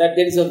 that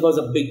there was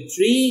a big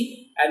tree,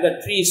 and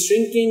the tree is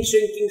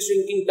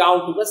shrinking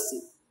down to the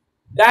seed.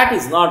 That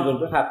is not going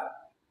to happen.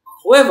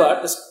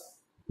 However,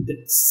 the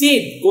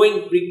seed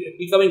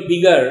becoming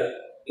bigger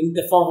in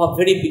the form of a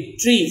very big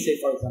tree, say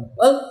for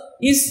example,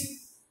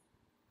 is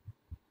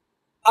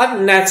a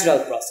natural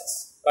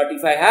process. But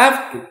if I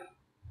have to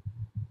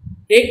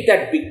take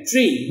that big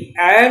tree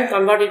and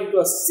convert it into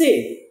a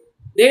seed,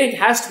 then it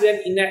has to be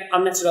an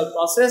unnatural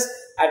process,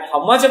 and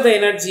how much of the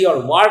energy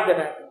or work that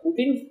I have to put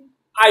in,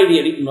 I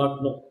really do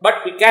not know.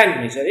 But we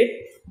can measure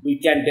it. We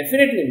can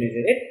definitely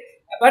measure it.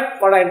 But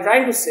what I am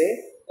trying to say,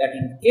 that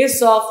in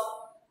case of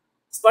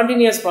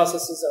spontaneous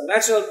processes or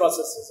natural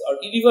processes or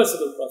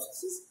irreversible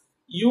processes,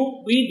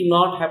 we do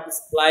not have to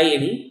supply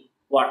any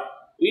work.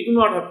 We do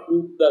not have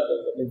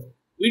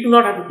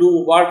to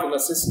do work on the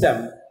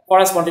system for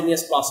a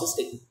spontaneous process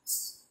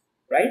techniques,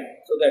 right?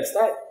 So that's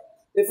that.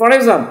 So for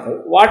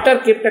example, water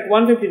kept at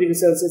 150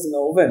 degrees Celsius in the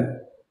oven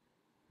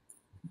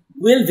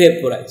will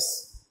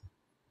vaporize.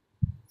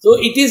 So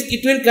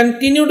it will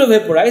continue to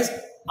vaporize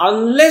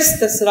unless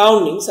the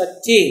surroundings are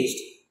changed.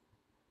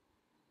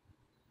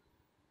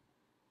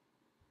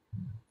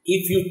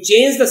 If you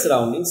change the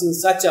surroundings in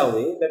such a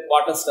way that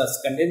water starts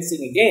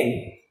condensing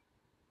again,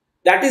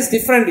 that is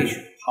different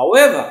issue.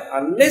 However,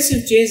 unless you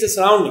change the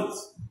surroundings,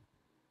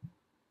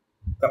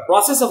 the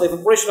process of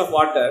evaporation of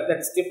water that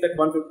is kept at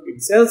 150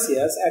 degrees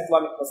Celsius at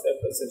 1 atmosphere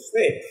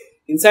pressure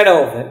inside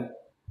an oven,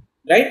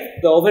 right?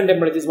 The oven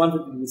temperature is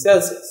 150 degrees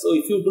Celsius. So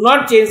if you do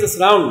not change the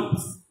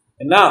surroundings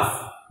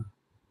enough,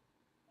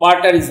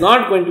 water is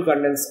not going to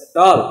condense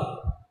at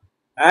all,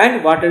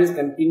 and water is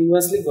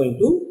continuously going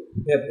to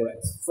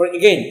vaporize. For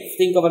again,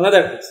 think of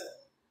another case.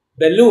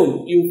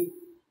 Balloon, you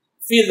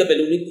fill the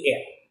balloon with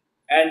air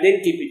and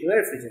then keep it in a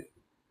refrigerator.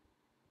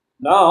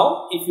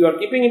 Now, if you are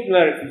keeping it in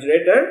a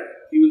refrigerator,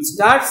 you will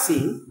start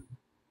seeing,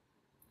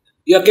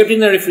 you are kept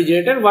in a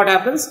refrigerator, what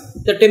happens?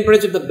 The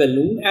temperature of the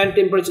balloon and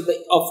temperature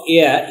of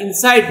air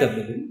inside the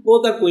balloon,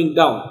 both are going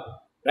down,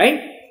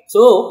 right?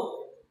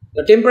 So,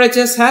 the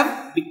temperatures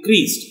have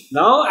decreased.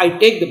 Now, I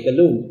take the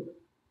balloon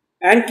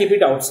and keep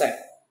it outside.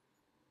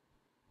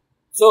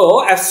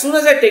 So, as soon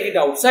as I take it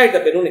outside,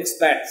 the balloon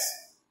expands.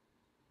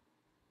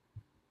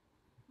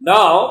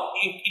 Now,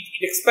 it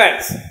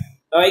expands.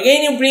 Now,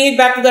 again you bring it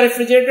back to the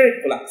refrigerator,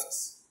 it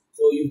collapses.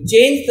 So, you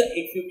change the,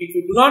 if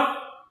you do not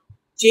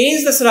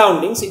change the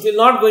surroundings, it is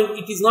not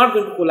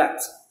going to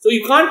collapse. So,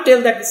 you can't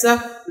tell that it's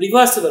a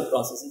reversible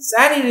process. It's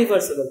an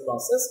irreversible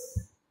process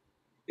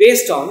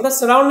based on the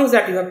surroundings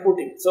that you have put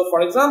in. So,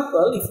 for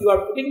example, if you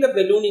are putting the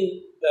balloon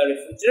in the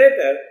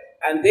refrigerator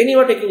and then you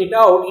are taking it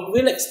out, it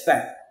will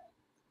expand.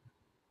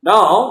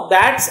 Now,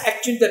 that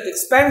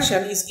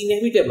expansion is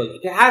inevitable.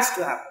 It has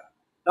to happen.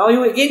 Now,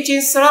 you again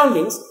change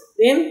surroundings,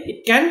 then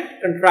it can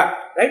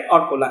contract, right,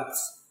 or collapse,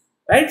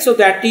 right? So,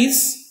 that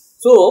is,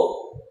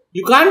 so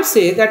you can't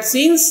say that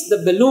since the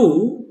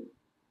balloon,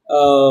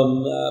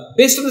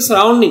 based on the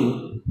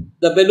surrounding,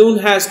 the balloon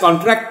has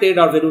contracted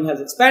or balloon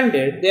has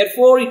expanded,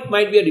 therefore, it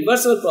might be a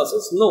reversible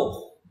process.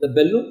 No, the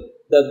balloon,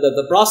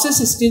 the process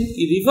is still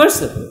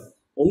irreversible.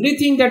 Only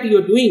thing that you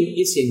are doing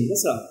is changing the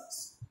surroundings.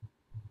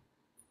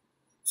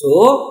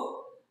 So,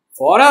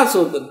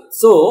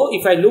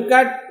 if I look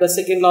at the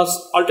second law's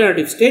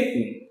alternative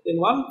statement, then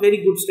one very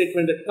good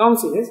statement that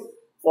comes in is,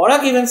 for a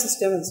given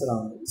system and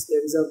surroundings,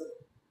 there is a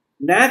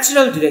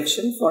natural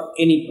direction for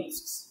any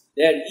process.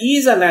 There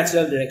is a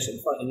natural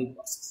direction for any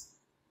process.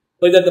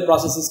 whether the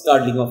process is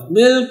curdling of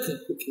milk,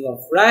 cooking of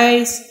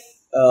rice,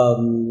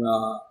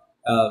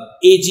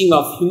 aging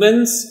of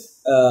humans,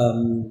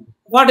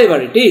 whatever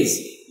it is,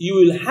 you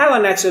will have a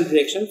natural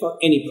reaction for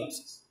any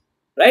process,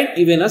 right,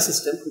 given a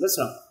system to the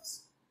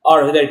surroundings,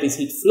 or whether it is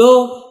heat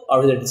flow or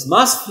whether it is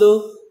mass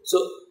flow. So,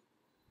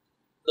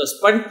 the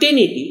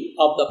spontaneity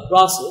of the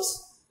process,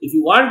 if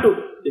you want to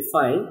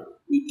define,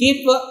 we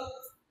keep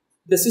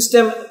the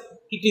system,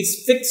 it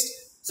is fixed,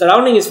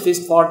 surrounding is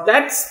fixed. For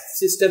that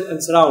system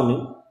and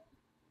surrounding,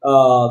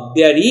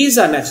 there is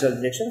a natural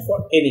reaction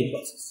for any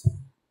process.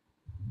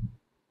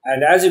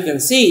 And as you can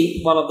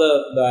see, one of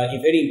the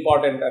very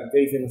important and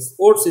very famous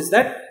quotes is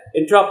that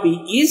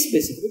entropy is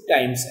basically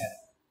times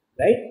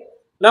error, right?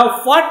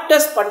 Now, what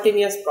does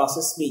spontaneous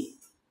process mean?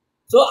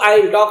 So, I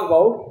will talk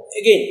about,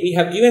 again, we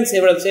have given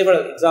several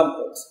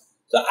examples.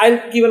 So, I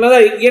will give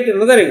yet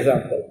another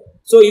example.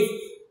 So,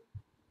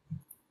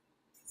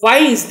 why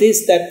is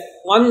this that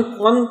one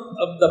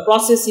of the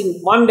process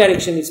in one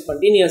direction is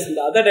spontaneous, in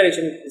the other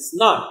direction it is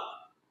not?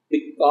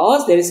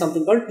 Because there is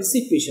something called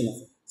dissipation of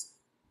energy.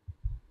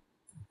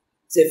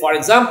 Say, for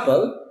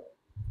example,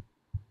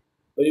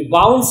 when you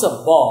bounce a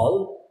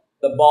ball,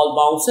 the ball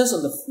bounces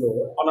on the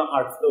floor, on a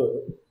hard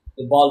floor.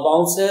 The ball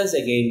bounces,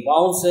 again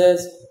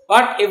bounces,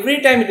 but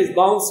every time it is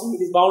bouncing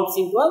to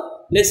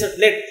a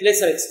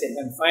lesser extent,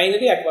 and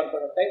finally at one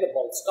point of time the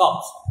ball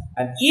stops.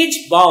 And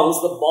each bounce,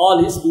 the ball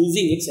is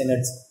losing its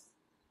energy,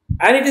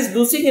 and it is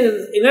losing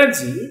its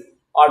energy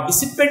or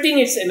dissipating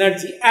its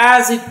energy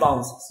as it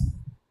bounces,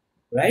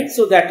 right?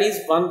 So that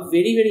is one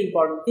very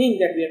important thing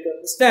that we have to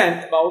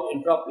understand about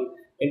entropy.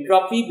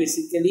 Entropy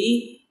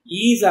basically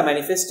is a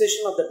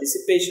manifestation of the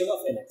dissipation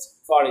of energy.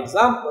 For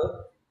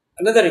example,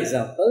 another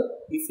example,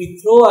 if we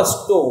throw a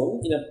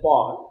stone in a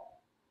pond,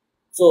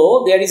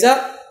 so when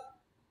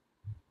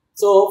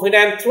I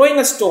am throwing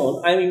a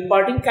stone, I am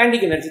imparting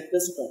kinetic energy to the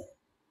stone.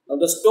 Now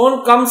the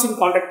stone comes in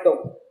contact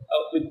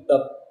with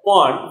the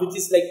pond, which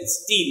is like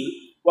steel,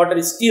 water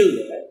is still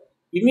there.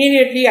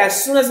 Immediately,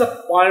 as soon as the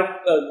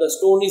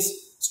stone is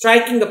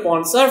striking the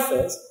pond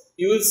surface,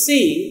 you will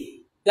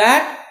see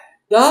that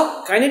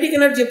the kinetic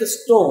energy of the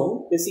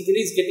stone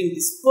basically is getting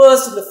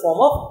dispersed in the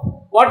form of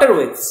water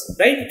waves,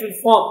 right? It will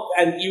form,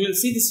 and you will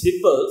see these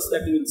ripples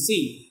that you will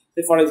see.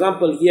 So, for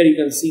example, here you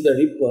can see the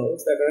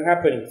ripples that are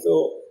happening.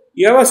 So,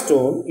 you have a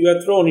stone, you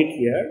have thrown it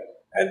here,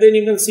 and then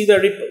you can see the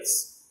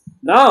ripples.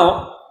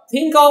 Now,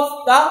 think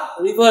of the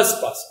reverse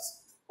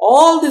process.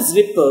 All these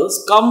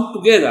ripples come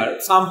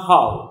together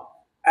somehow,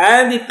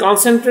 and it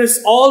concentrates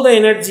all the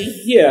energy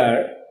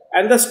here,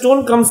 and the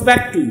stone comes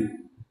back to you.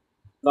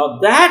 Now,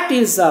 that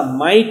is a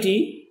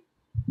mighty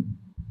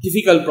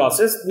difficult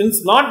process.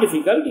 Means not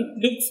difficult,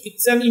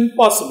 it's an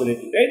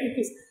impossibility, right? It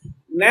is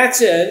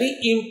naturally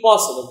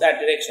impossible, that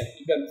direction.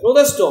 You can throw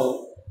the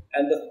stone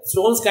and the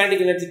stone's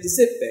kinetic energy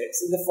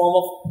dissipates in the form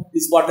of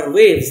these water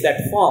waves that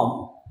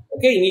form.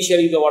 Okay,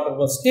 initially the water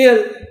was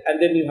still,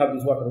 and then you have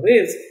these water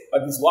waves,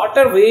 but these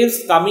water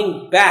waves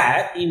coming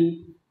back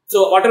in,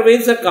 so water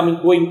waves are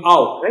going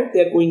out, right? They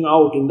are going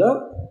out in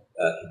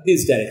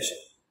this direction.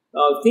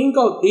 Now think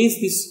of these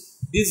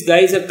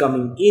guys are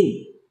coming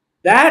in.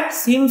 That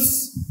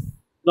seems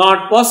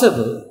not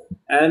possible,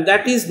 and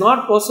that is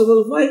not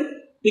possible. Why?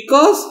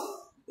 Because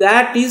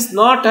that is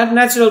not a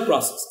natural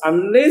process.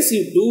 Unless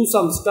you do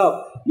some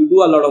stuff, you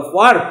do a lot of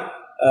work,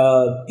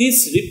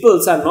 these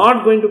ripples are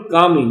not going to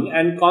come in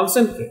and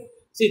concentrate.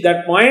 See,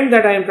 that point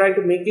that I am trying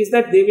to make is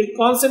that they will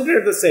concentrate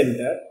at the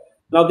center.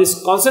 Now,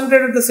 this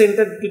concentrate at the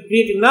center to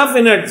create enough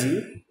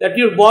energy that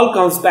your ball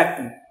comes back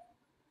to you,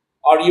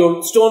 or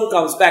your stone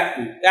comes back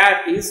to you.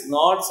 That is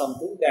not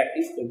something that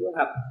is going to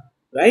happen,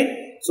 right?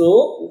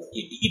 So,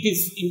 it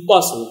is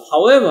impossible.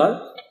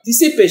 However,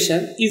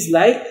 dissipation is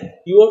like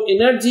your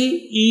energy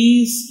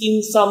is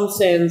in some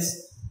sense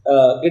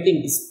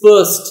getting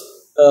dispersed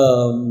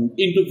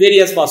into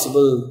various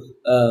possible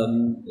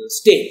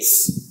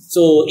states.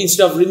 So,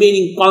 instead of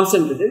remaining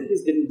concentrated, it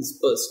is getting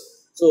dispersed.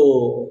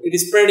 So, it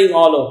is spreading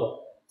all over.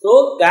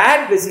 So,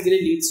 that basically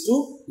leads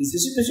to, this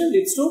dissipation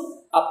leads to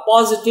a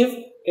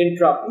positive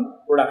entropy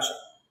production.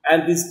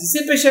 And this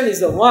dissipation is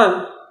the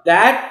one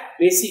that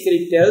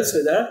basically tells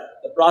whether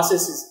the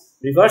process is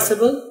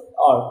reversible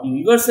or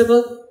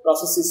irreversible,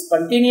 process is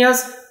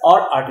spontaneous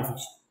or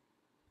artificial.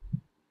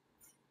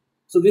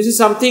 So, this is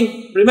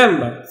something,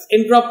 remember,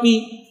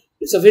 entropy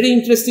is a very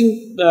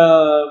interesting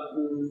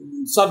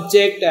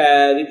subject.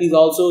 It is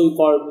also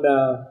for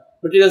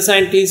material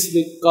scientists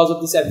because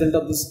of this advent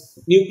of this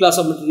new class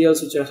of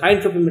materials which are high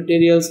entropy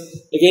materials.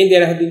 Again,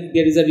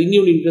 there is a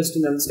renewed interest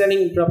in understanding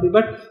entropy,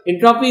 but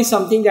entropy is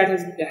something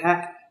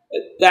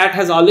that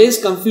has always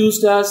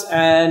confused us,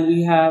 and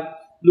we have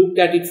looked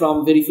at it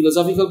from very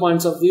philosophical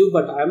points of view,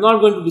 but I am not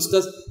going to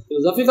discuss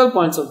philosophical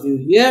points of view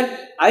here.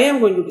 I am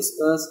going to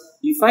discuss,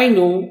 if I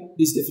know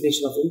this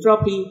definition of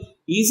entropy,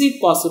 is it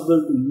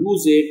possible to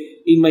use it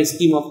in my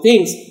scheme of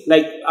things,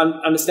 like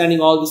understanding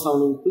all these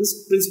founding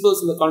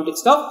principles in the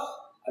context of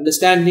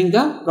understanding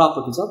the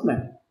properties of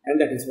matter,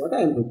 and that is what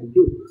I am going to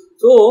do.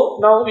 So,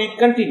 now we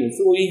continue.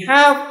 So, we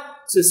have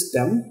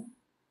system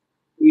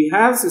we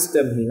have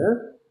system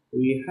here,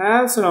 we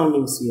have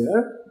surroundings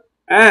here,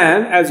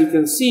 and as you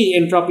can see,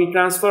 entropy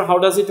transfer, how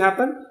does it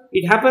happen?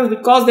 It happens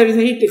because there is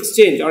a heat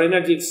exchange or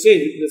energy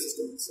exchange between the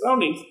system and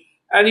surroundings,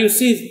 and you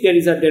see there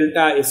is a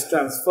delta S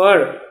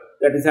transfer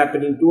that is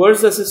happening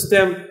towards the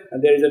system,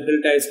 and there is a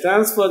delta S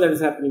transfer that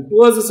is happening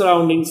towards the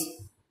surroundings,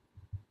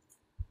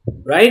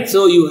 right?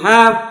 So you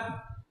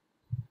have,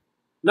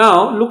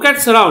 now look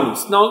at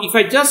surroundings. Now if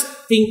I just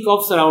think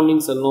of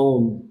surroundings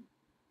alone,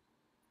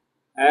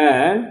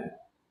 and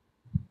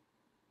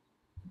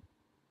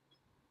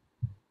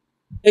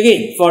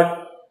again,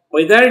 for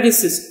whether it is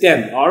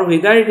system or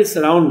whether it is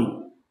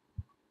surrounding,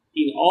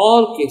 in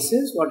all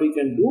cases what we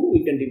can do,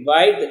 we can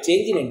divide the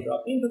change in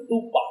entropy into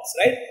two parts,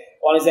 right?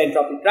 One is the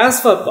entropy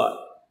transfer part,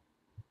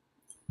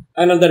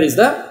 another is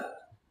the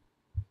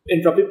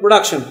entropy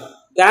production part.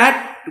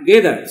 That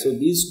together, so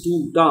these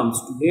two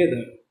terms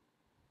together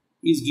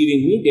is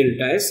giving me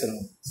delta S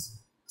surroundings.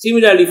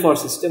 Similarly, for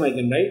system, I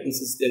can write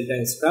this is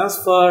delta S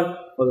transfer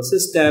for the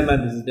system,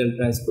 and this is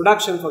delta S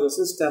production for the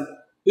system,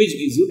 which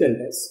gives you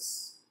delta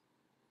S.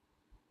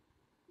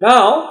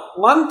 Now,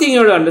 one thing you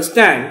have to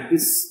understand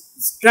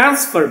is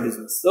transfer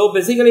business. So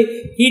basically,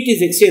 heat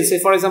is exchanged. Say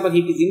for example,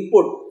 heat is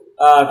input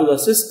to the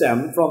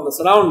system from the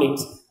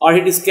surroundings, or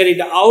heat is carried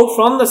out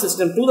from the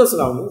system to the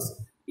surroundings.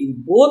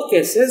 In both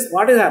cases,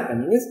 what is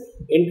happening is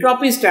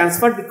entropy is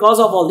transferred because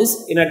of all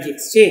this energy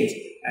exchange,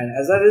 and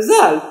as a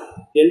result,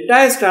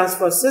 delta S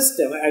transfer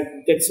system,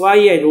 and that's why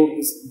I drew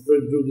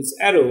this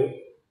arrow,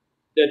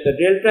 that the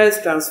delta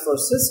S transfer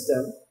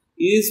system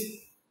is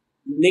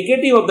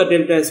negative of the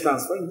delta S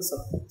transfer in the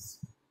surroundings.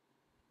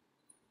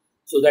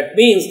 So that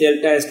means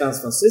delta S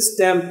transfer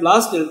system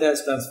plus delta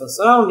S transfer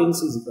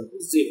surroundings is equal to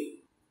 0.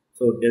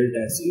 So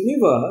delta S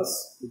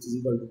universe, which is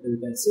equal to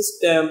delta S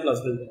system plus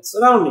delta S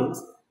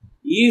surroundings,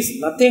 is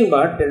nothing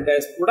but delta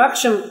S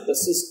production of the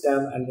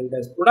system and delta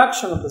S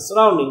production of the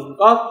surroundings,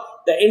 because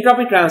the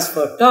entropy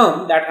transfer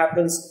term that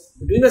happens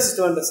between the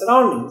system and the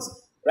surroundings,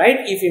 right?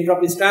 If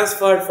entropy is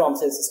transferred from,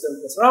 say, system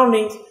to the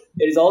surroundings,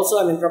 there is also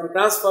an entropy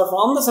transfer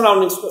from the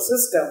surroundings to the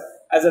system.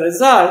 As a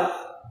result,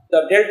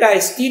 the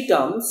delta ST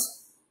term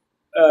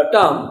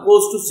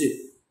goes to 0.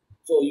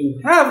 So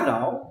you have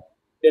now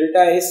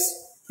delta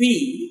SP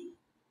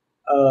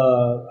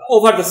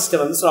over the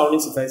system and the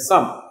surroundings if I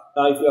sum.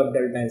 Now if you have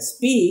delta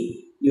SP,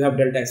 you have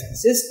delta SP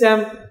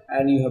system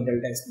and you have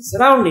delta SP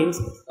surroundings.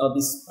 Now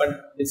this,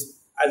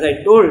 as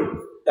I told,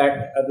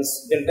 that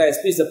this delta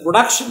SP is the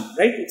production,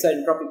 right? It's an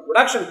entropy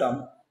production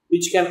term,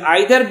 which can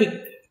either be,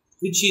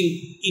 which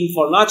in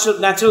for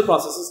natural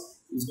processes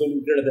is going to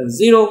be greater than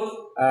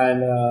 0,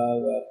 and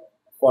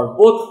for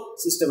both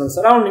system and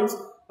surroundings,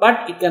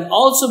 but it can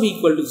also be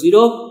equal to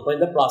 0 when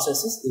the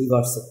process is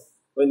reversible.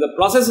 When the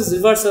process is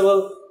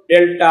reversible,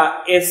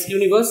 delta S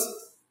universe,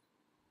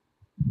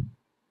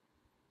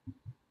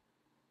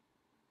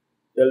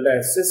 delta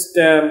S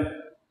system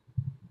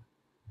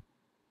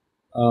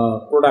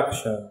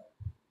production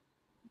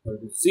equal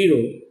to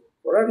 0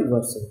 for a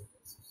reversible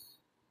process.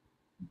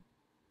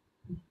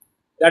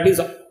 That is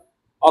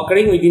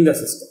occurring within the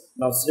system.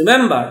 Now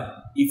remember,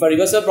 if a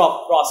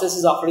reversible process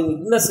is occurring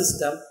within the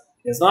system,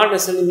 it does not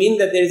necessarily mean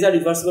that there is a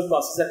reversible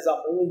process that is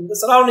occurring within the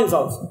surroundings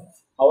also.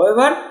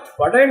 However,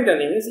 what I am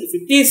telling is, if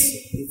it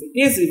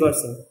is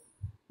reversible,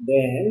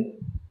 then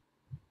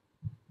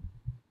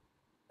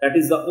that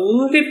is the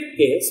only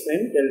case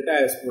when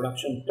delta S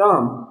production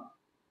term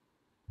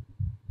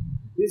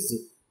is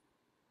 0.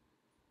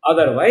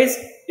 Otherwise,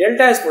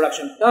 delta S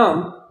production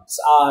terms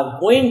are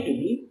going to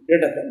be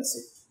greater than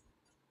 0.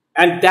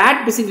 And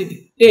that basically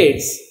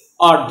dictates,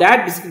 or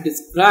that basically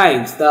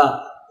describes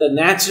the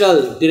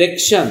natural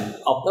direction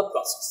of the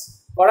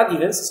process for a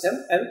given system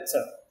and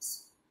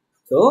surroundings.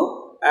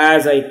 So,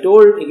 as I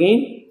told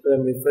again, so I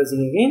am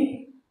rephrasing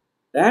again,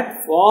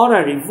 that for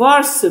a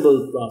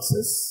reversible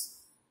process,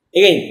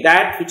 again,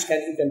 that which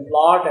you can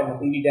plot and a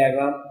PV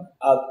diagram,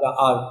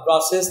 a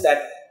process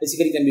that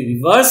basically can be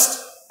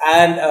reversed,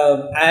 and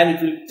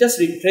it will just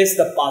retrace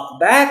the path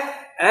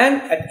back,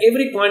 and at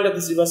every point of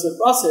this reversible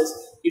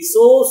process, it's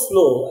so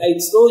slow,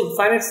 it's so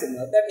infinite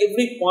signal that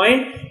every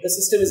point the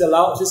system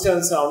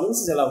and surroundings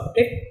is allowed to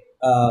take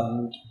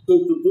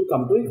to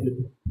come to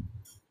equilibrium,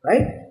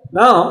 right?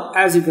 Now,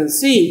 as you can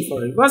see,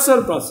 for a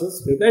reversible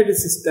process, whether it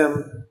is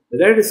system,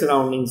 whether it is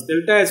surroundings,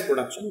 delta S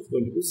production is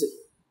going to be 0.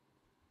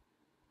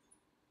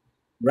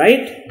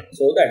 Right?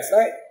 So that's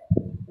right.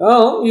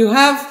 Now you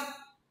have,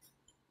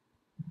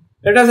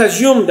 let us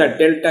assume that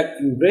delta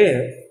Q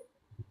rev.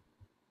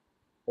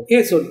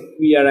 Okay, so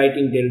we are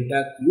writing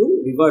delta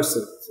Q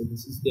reversal. So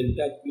this is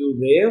delta Q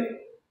rev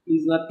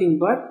is nothing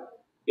but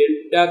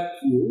delta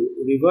Q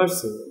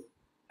reversal,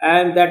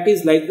 and that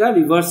is like the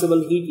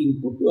reversible heat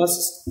input to a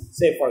system,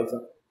 say for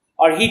example,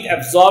 or heat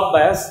absorbed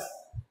by a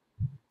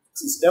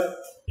system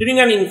during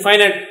an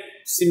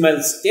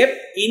infinitesimal step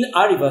in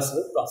a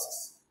reversible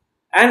process,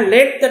 and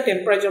let the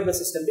temperature of the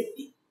system be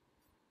T.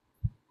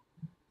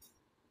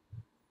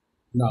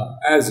 Now,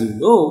 as you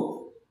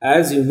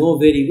know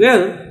very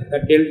well,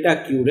 that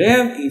delta Q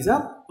rev is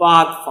a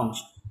path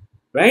function,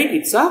 right?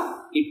 It's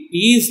a it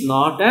is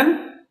not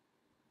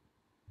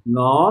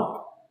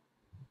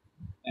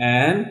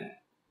an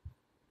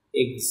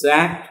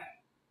exact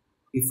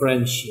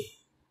differential,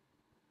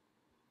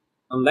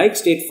 unlike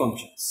state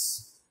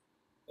functions.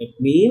 It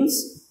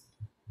means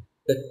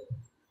the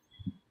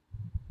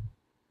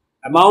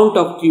amount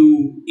of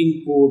Q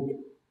input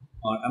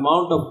or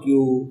amount of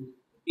Q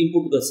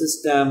input to the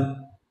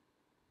system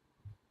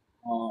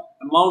or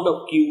amount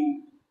of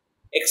Q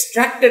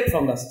extracted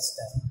from the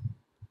system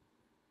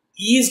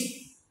is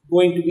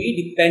going to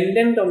be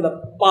dependent on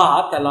the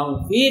path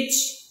along which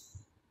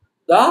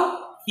the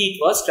heat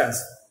was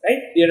transferred.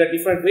 Right? There are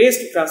different ways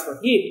to transfer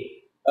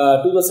heat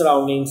to the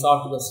surroundings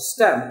or to the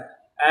system,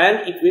 and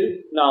it will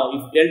now,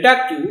 if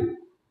delta Q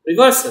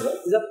reversible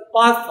is a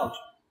path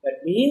function.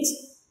 That means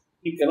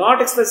you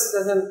cannot express it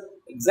as an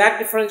exact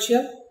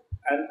differential.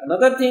 And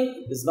another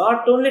thing, it does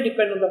not only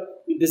depend on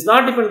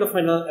the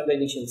final and the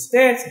initial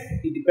states.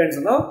 It depends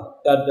on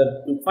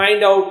to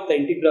find out the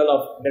integral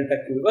of delta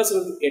Q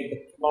reversible to get the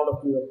amount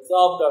of Q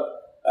absorbed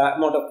or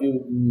amount of Q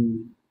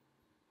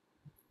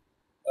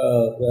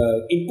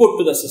input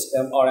to the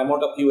system or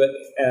amount of Q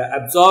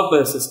absorbed by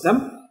the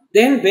system.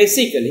 Then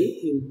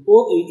basically,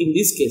 in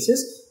these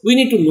cases, we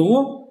need to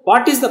know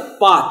what is the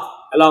path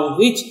along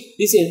which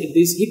this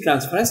heat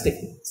transfer has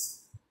taken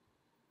place.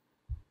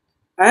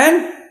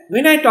 And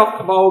when I talk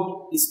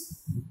about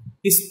this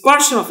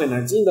dispersion of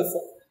energy in the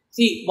form,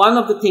 see, one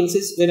of the things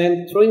is when I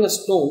am throwing a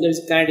stone, there is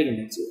a kinetic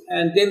energy,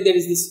 and then there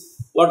is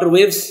this water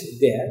waves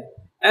there,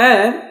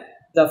 and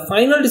the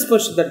final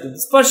dispersion, the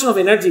dispersion of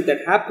energy that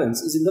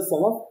happens is in the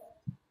form of,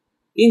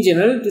 in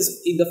general, it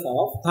is in the form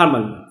of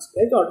thermal energy,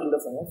 right, or in the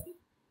form of heat.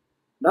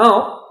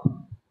 Now,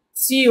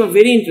 see a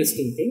very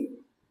interesting thing.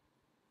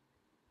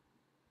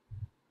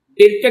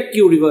 Delta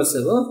Q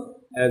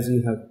reversible, as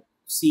you have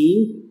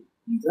seen,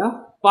 is a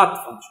path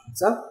function.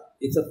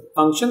 It's a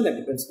function that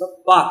depends on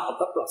the path of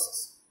the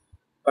process.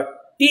 But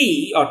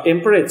T or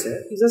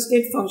temperature is a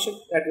state function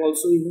that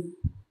also you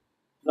know.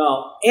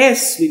 Now,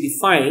 S we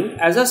define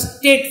as a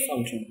state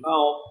function.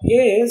 Now,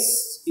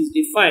 S is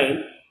defined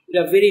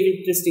in a very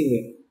interesting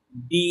way.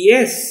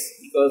 ds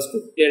equals to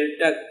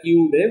delta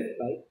Q rev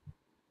by.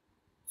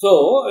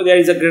 So, there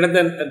is a greater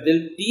than,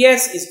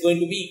 ds is going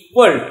to be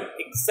equal to,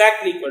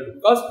 exactly equal to,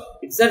 because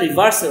it's a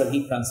reversible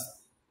heat transfer.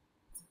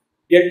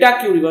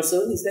 Delta Q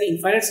reversible is the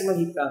infinitesimal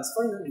heat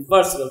transfer in a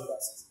reversible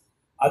process.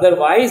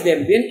 Otherwise, there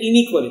will be an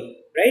inequality,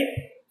 right?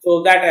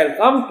 So, that I will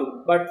come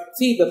to, but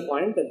see the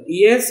point that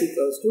ds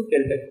equals to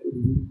delta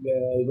Q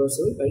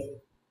reversible by.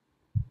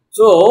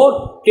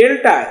 So,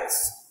 delta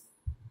S,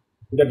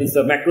 that is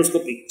the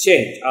macroscopic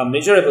change, a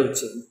measurable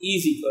change,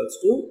 is equals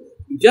to,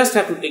 you just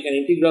have to take an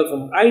integral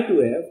from I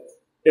to F,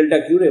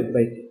 delta Q rev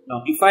by T.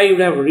 Now, if I would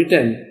have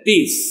written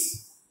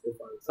this, so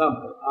for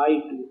example, I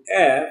to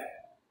F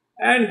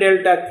and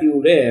delta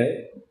Q rev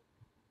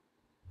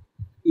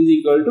is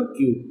equal to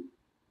Q,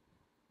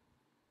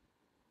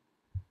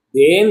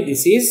 then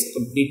this is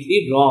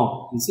completely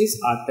wrong. This is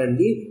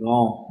utterly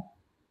wrong.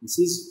 This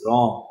is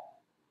wrong.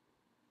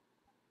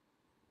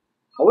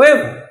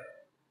 However,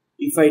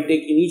 if I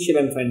take initial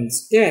and final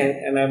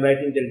state and I am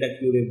writing delta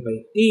Q rev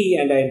by T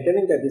and I am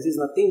telling that this is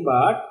nothing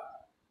but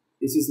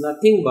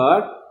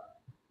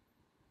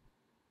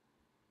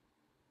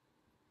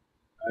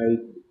I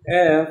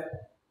F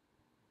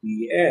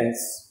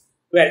ds,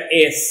 where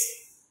S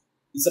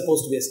is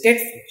supposed to be a state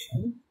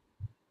function.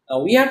 Now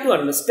we have to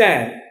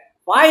understand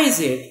why is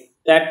it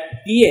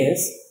that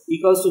ds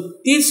equals to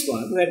this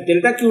one, where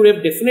delta Q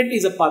rev definitely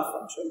is a path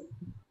function.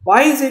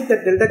 Why is it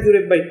that delta Q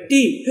rev by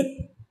T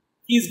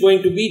is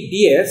going to be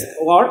ds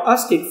or a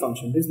state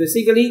function? This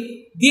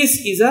basically,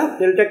 this is a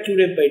delta Q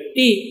rev by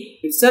T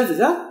itself is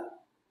a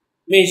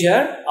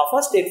measure of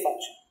a state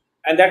function,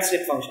 and that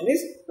state function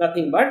is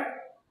nothing but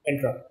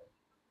entropy.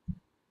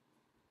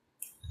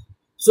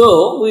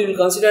 So, we will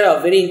consider a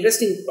very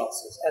interesting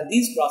process, and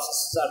these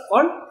processes are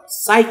called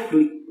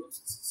cyclic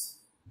processes.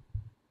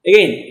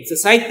 Again, it's a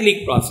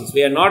cyclic process.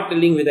 We are not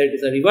telling whether it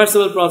is a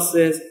reversible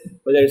process,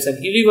 whether it's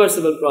an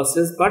irreversible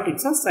process, but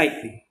it's a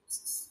cyclic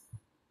process.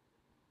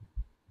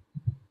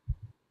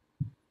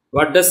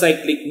 What does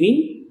cyclic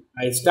mean?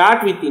 I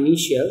start with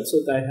initial,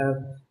 so that I have,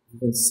 you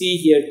can see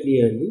here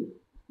clearly,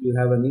 you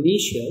have an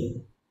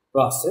initial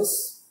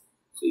process.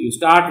 So, you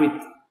start with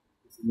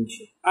this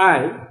initial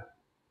I,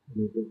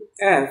 then you go to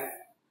F,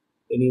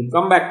 then you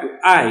come back to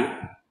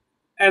I,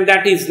 and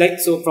that is like,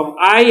 so from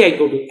I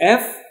go to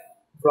F,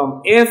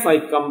 from F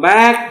I come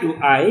back to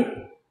I,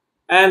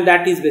 and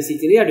that is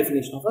basically a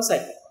definition of a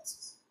cyclic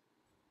process.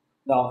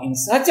 Now, in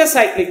such a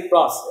cyclic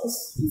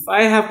process, if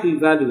I have to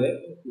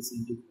evaluate this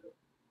integral,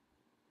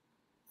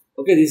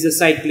 okay, this is a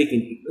cyclic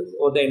integral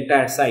or the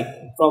entire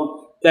cycle.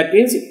 From that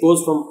means it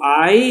goes from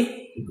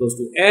I, it goes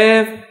to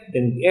F,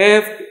 then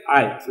F to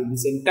I. So,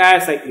 this entire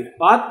cyclic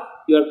path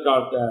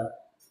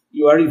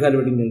you are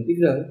evaluating the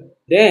integral,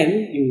 then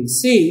you will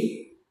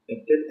see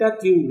that delta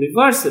Q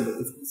reversible.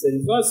 If it is a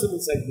reversible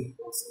cyclic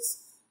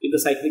process, if the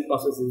cyclic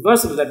process is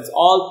reversible, that is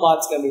all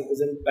paths can be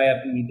represented by a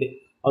PV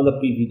on the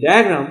PV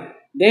diagram,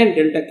 then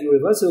delta Q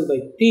reversible by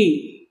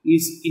T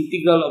is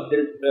integral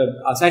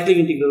of cyclic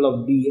integral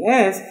of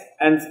ds,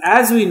 and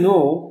as we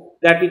know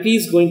that it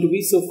is going to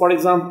be, so for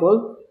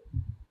example,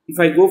 if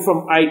I go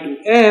from I to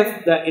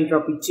F, the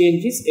entropy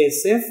change is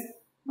SF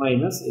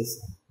minus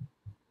Si.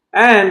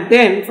 And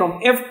then from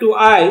F to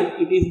I,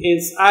 it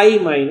is Si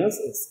minus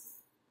Si.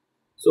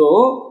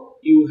 So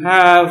you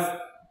have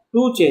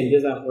two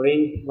changes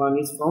occurring. One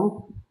is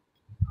from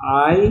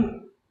I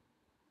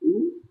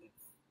to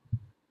F.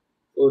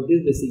 So it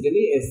is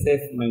basically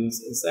SF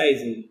minus Si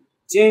is a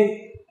change.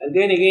 And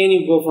then again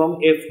you go from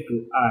F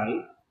to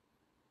I,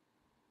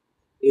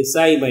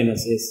 Si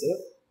minus SF.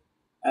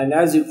 And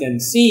as you can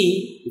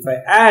see, if I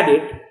add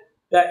it,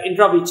 the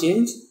entropy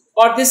change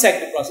for this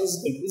cyclic process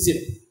is going to be 0.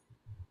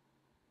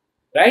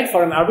 Right?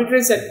 For an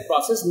arbitrary cyclic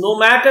process, no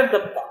matter the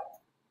path,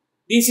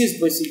 this is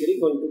basically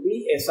going to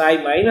be Si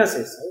minus Si.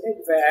 Right?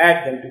 If I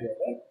add them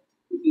together,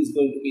 it is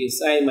going to be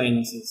Si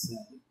minus Si.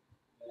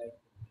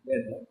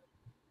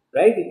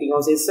 Right? It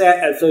becomes Si.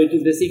 So it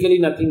is basically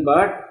nothing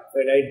but, if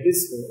I write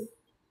this way,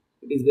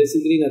 it is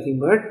basically nothing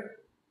but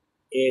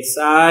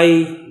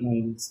Si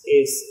minus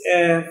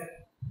SF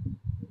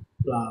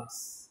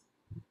plus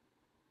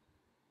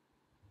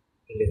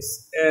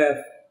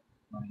SF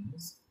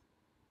minus,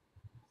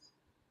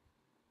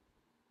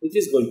 which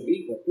is going to be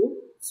equal to 0.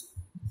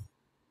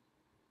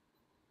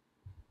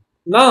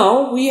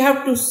 Now we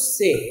have to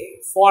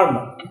say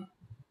formally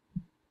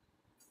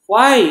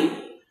why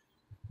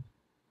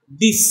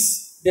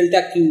this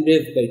delta Q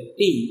ref by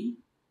T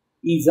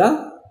is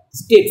a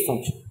state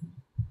function.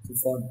 So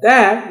for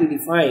that we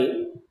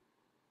define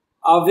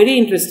a very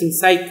interesting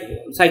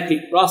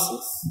cyclic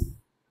process,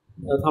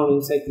 found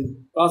in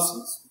cyclic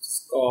process, which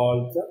is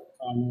called the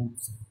Carnot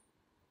cycle.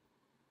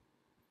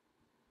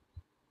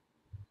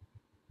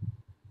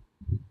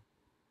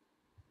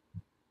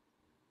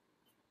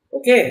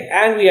 Okay,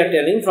 and we are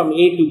telling from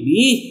A to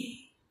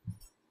B,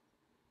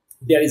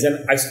 there is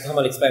an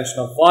isothermal expansion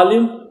of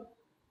volume,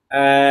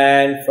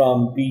 and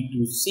from B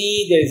to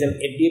C, there is an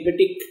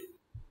adiabatic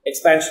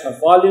expansion of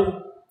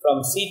volume.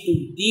 From C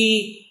to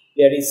D,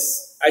 there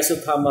is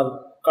isothermal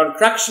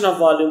contraction of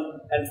volume,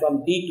 and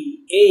from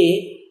D to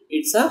A,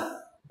 it's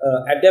a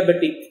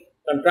adiabatic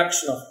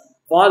contraction of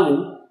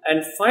volume,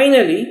 and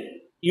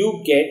finally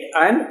you get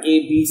an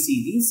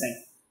ABCD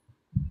cycle.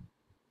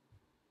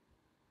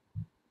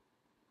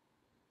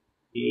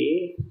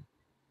 A,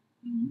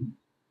 B,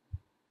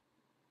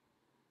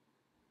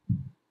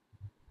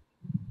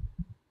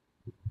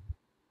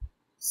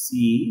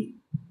 C,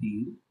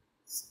 D,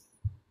 C.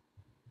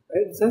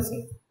 Right? That's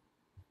it.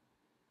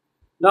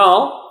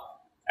 Now,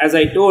 as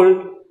I told,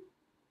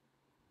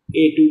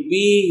 A to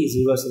B is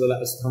reversible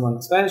isothermal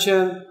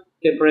expansion,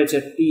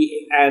 temperature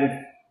T, and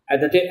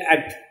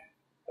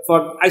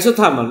for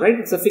isothermal, right?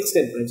 It's a fixed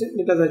temperature.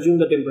 Let us assume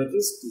the temperature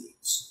is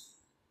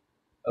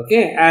TH.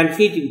 Okay, and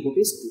heat input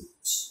is TH.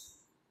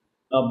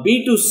 Now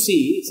B to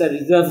C is a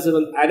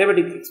reversible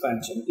adiabatic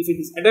expansion. If it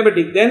is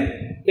adiabatic,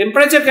 then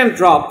temperature can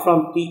drop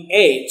from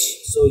TH.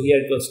 So here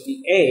it goes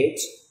TH.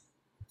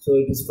 So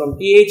it is from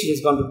TH, it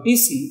has gone to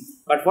TC.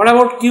 But what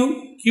about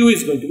Q? Q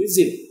is going to be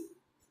 0.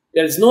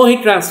 There is no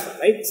heat transfer,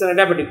 right? It's an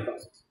adiabatic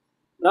process.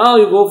 Now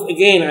you go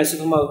again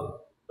isothermal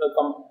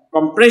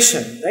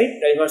compression, right?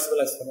 Reversible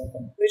isothermal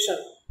compression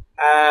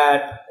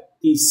at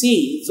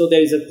TC. So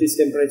there is this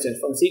temperature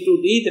from C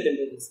to D, the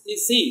temperature is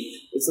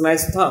TC. It's an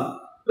isotherm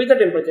with the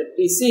temperature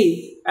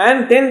TC,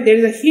 and then there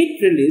is a heat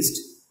released.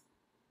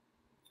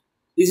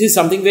 This is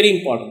something very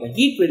important. The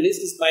heat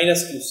released is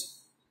minus QC.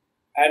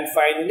 And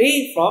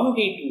finally, from D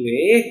to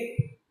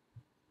A,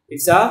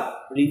 it's a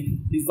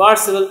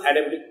reversible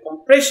adiabatic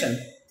compression.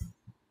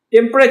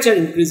 Temperature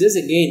increases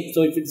again.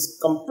 So if it is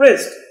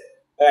compressed,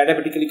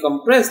 adiabatically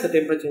compressed, the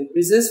temperature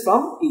increases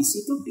from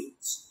TC to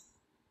TH.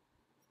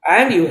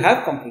 And you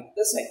have completed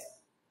the cycle.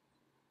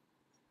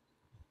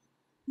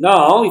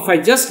 Now, if I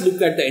just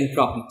look at the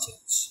entropy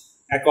change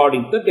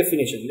according to the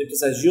definition, let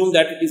us assume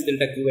that it is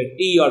delta Q by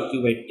T or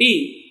Q by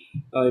T.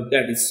 If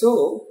that is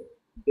so,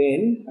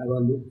 then I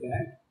will look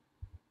at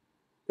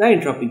the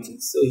entropy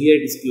change. So here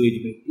it is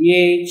QH by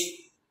TH,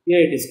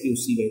 here it is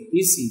QC by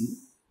TC.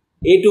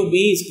 A to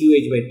B is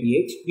QH by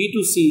TH, B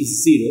to C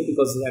is 0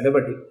 because it is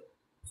adiabatic.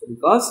 So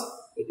because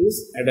it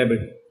is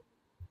adiabatic.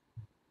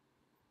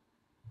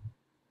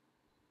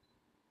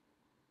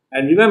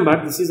 And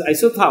remember, this is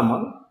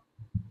isothermal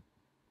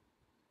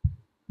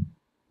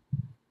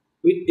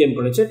with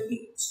temperature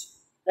TH,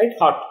 right?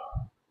 Hot.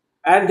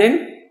 And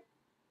then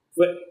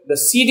the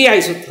CD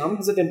isotherm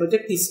has a temperature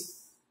TC,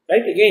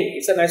 right? Again,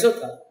 it's an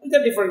isotherm with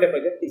a different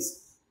temperature TC.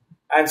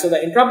 And so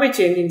the entropy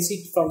change in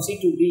from C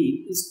to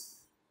D is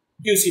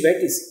QC by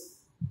TC.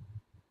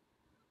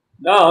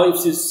 Now,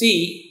 if you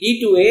see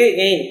D to A,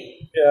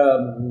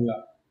 again,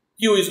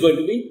 Q is going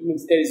to be,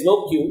 means there is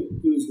no Q,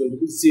 Q is going to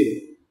be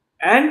 0.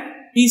 And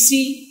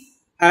TC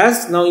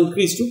has now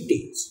increased to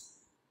TH.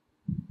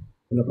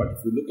 But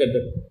if you look at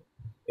the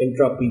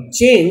entropy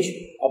change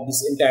of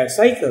this entire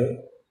cycle,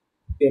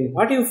 then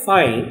what you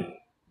find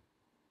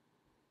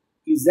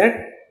is that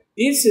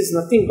This is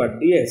nothing but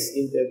ds.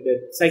 In the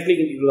cyclic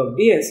integral of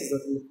ds is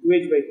nothing but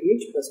qh by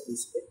th plus q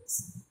square.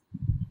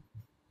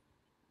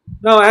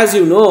 Now, as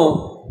you know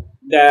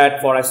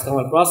that for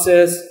isothermal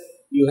process,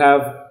 you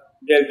have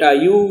delta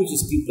u, which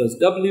is q plus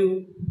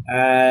w,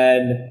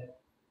 and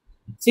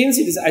since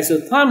it is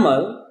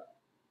isothermal,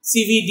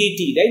 Cv dt,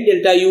 right?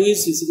 Delta u is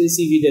basically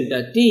Cv delta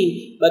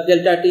t, but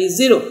delta t is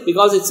 0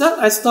 because it's an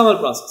isothermal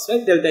process,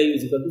 right? Delta u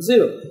is equal to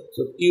 0.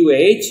 So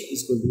QH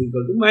is going to be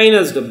equal to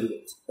minus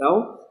WH. Now,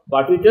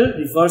 what we tell?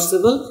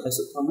 Reversible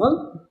isothermal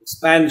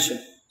expansion.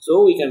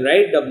 So we can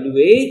write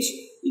WH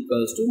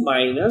equals to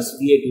minus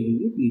Va to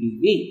Vb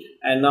PdV.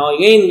 And now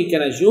again we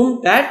can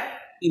assume that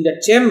in the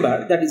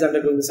chamber that is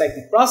undergoing the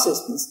cyclic process,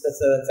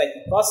 the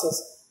cyclic process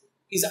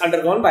is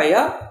undergone by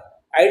a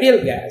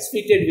ideal gas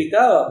fitted with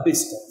a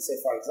piston, say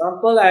for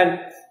example, and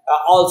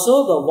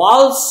also the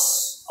walls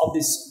of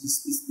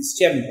this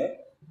chamber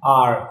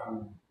are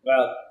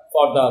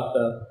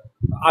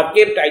are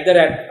kept either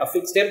at a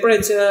fixed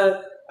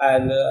temperature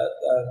and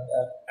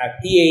at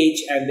pH,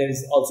 and there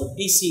is also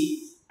TC.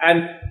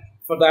 And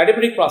for the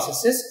adiabatic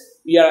processes,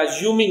 we are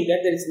assuming that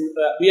there is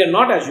we are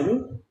not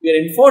assuming, we are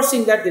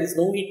enforcing that there is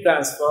no heat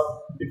transfer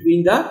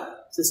between the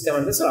system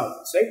and the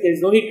surroundings, right? There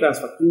is no heat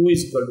transfer. Q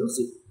is equal to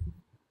 0.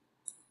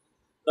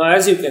 Now,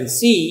 as you can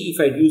see, if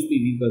I use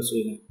PV equals to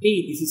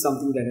T, this is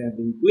something that I have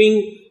been doing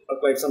for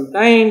quite some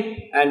time,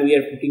 and we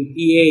are putting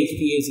pH.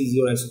 pH is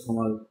your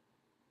isothermal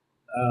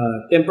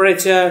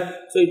temperature,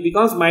 so it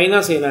becomes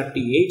minus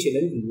nRTH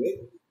ln VA.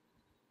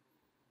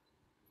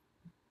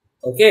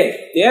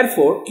 Okay,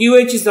 therefore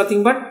QH is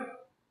nothing but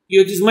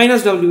QH is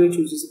minus WH,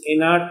 which is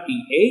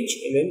nRTH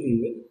ln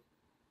VA.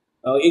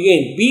 Now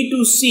again, B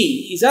to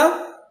C is a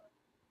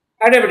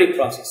adiabatic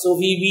process, so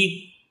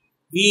VT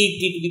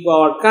to the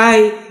power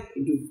chi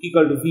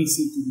equal to Vc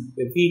to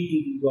the Vt to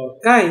the power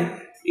chi.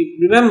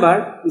 If remember,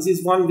 this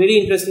is one very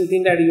interesting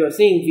thing that you are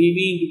saying, Vb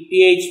into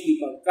pH to the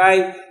power chi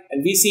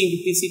and Vc into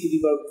Tc to the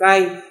power chi.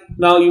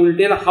 Now you will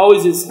tell how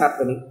is this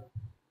happening.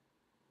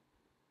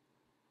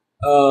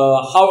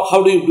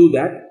 How do you do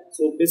that?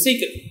 So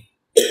basically,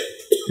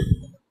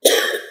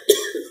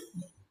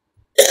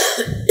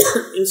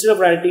 instead of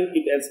writing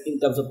it as in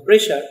terms of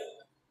pressure,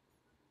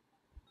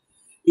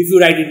 if you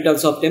write it in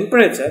terms of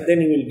temperature,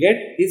 then you will get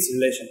this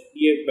relation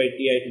Tf by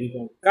Ti to the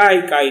power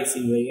chi, chi is C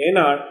by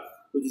Nr,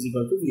 which is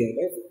equal to Vi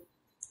by V.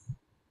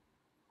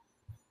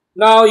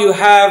 Now you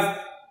have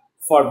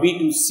for B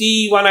to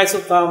C one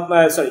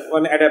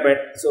one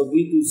adiabatic. So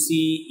B to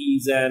C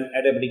is an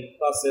adiabatic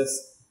process.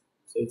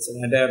 So it's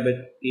an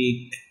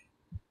adiabatic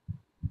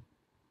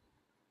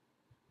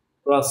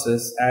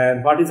process.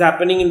 And what is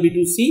happening in B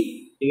to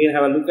C? Again,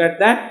 have a look at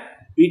that.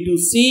 B to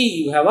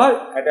C, you have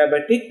a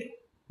adiabatic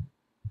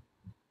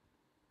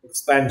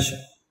expansion.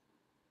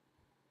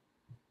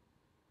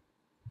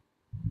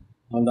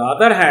 On the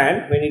other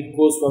hand, when it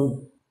goes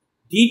from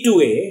D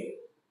to A,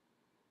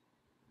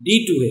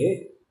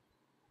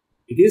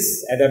 it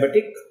is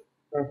adiabatic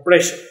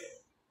compression.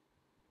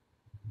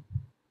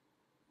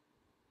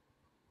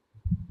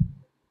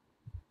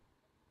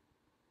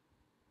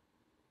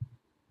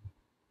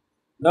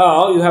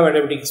 Now you have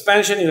adiabatic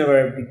expansion, you have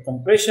adiabatic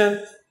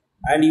compression,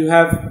 and you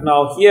have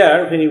now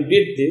here, when you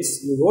did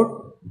this, you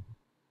wrote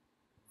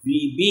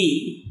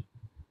VB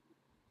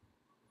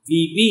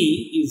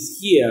is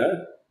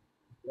here,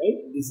 right?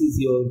 This is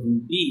your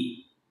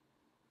VB,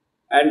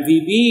 and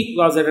VB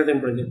was at a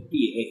temperature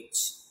TH.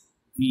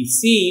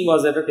 VC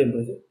was at a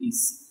temperature TC.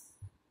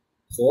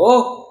 So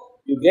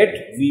you get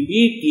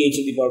VB TH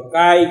to the power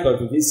chi equal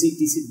to VC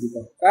TC to the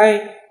power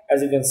chi.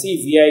 As you can see,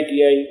 VI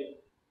TI.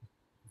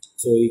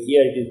 So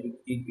here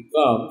it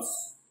becomes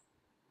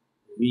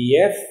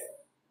VF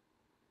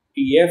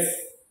TF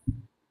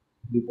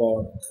to the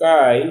power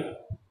chi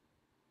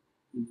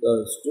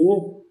equals to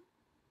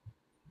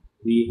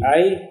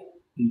VI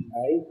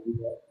TI to the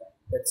power chi.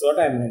 That's what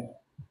I meant.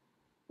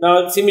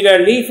 Now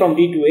similarly from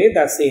D to A,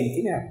 the same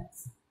thing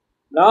happens.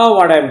 Now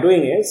what I am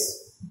doing is,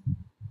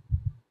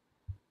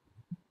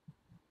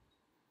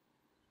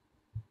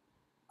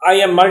 I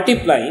am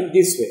multiplying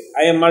this way.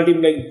 I am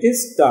multiplying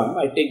this term.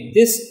 I take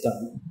this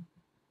term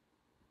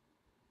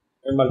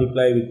and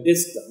multiply with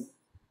this term,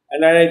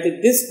 and I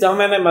take this term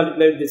and I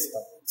multiply with this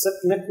term. So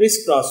in a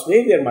crisscross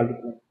way we are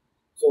multiplying.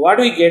 So what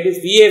we get is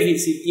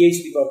VAVC TH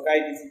to the power chi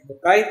TC to the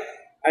power chi,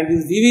 and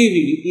this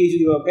VVVB TH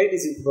to the power chi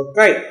TC to the power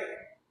chi.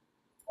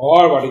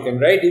 Or what you can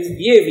write is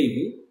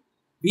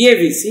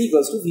VAVC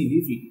equals to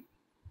VVVB.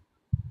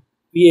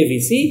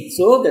 VAVC,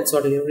 so that's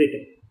what I have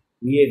written.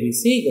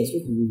 VAVC equals to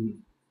VVVB.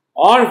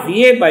 Or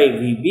VA by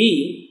VB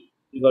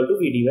equal to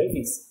VD by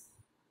VC.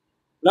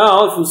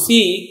 Now if you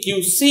see,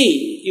 QC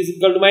is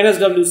equal to minus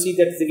WC,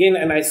 that is again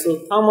an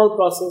isothermal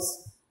process.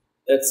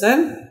 That's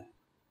an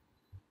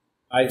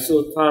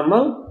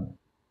isothermal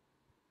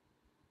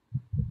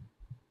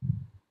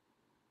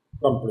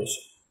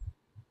compression.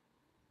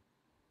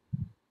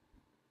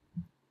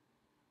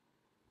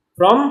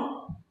 From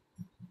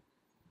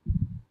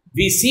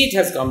VC it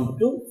has come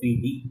to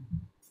VD.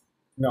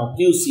 Now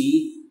QC,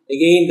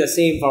 again the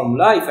same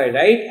formula if I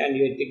write, and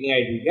you are taking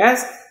ideal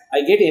gas,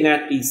 I get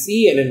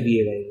nRTC ln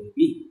VA by VB.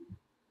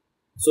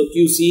 So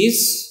QC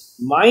is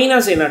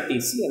minus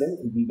nRTC ln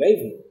VB by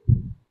VA.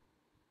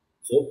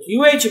 So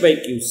QH by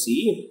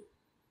QC,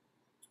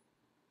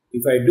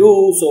 if I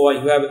do, so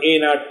you have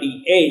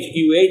nRTH,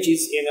 QH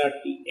is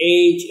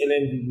nRTH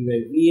ln VB by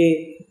VA,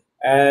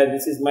 and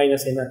this is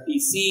minus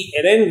nRTC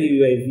ln VB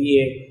by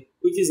VA,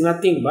 which is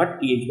nothing but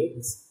TH by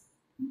TC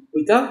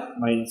with a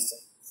minus sign.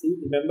 See,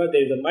 remember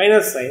there is a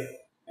minus sign,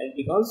 and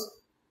because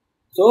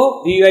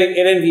so VY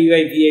ln VB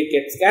by VA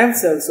gets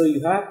cancelled, so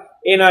you have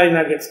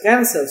nR gets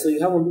cancelled, so you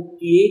have only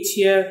TH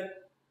here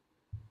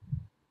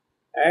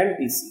and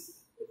TC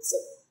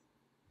itself.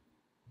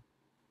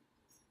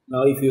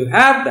 Now, if you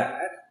have that,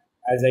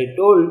 as I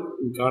told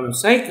in Carnot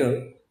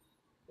cycle,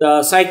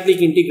 the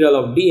cyclic integral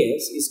of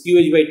ds is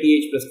QH by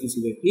TH plus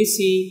QC by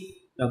TC.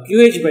 Now,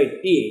 QH by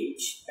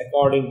TH,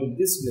 according to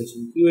this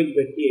relation, QH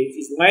by TH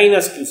is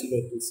minus QC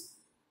by TC.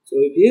 So,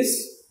 it is,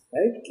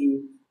 right,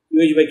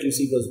 QH by QC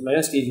equals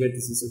minus TH by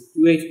TC. So,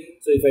 QH,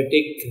 so if I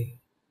take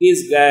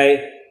this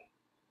guy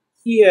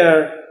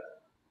here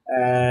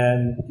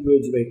and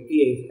QH by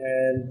TH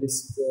and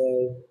this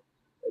guy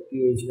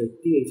QH by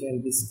TH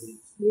and this guy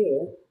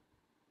here,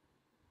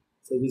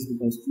 so this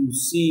becomes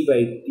QC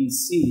by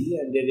TC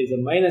and there is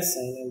a minus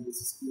sign and this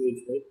is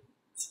QH by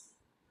TH,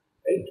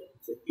 right?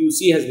 So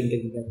QC has been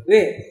taken that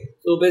way.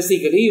 So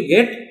basically you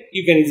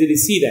can easily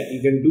see that,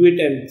 you can do it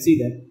and see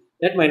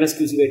that minus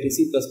QC by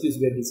TC plus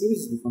QC by TC which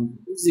is become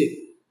 0.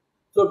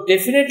 So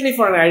definitely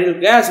for an ideal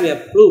gas we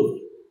have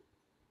proved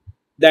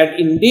that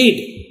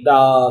indeed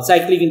the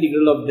cyclic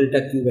integral of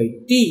delta Q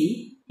by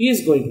T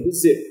is going to be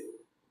 0.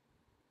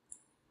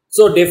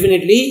 So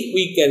definitely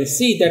we can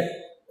see that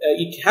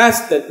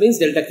that means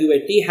delta Q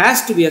by T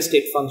has to be a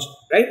state function,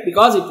 right?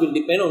 Because it will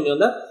depend only on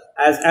the,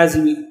 as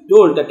we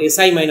told, that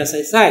Si minus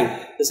Si,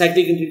 the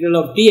cyclic integral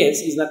of ds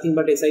is nothing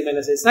but Si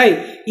minus Si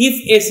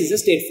if S is a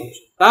state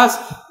function. Thus,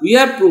 we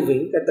are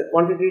proving that the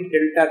quantity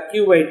delta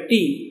Q by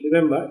T,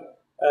 remember,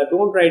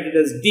 don't write it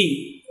as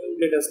D,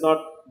 let us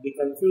not be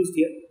confused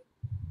here.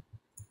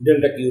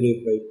 Delta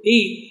Q by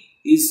T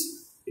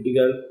is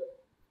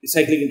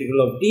cyclic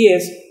integral of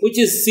ds, which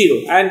is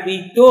 0, and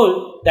we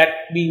told that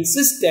we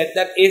insisted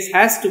that S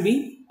has to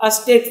be a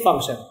state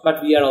function,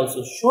 but we are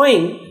also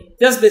showing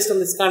just based on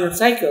this Carnot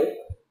cycle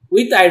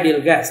with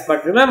ideal gas.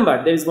 But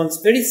remember, there is one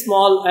very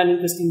small and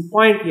interesting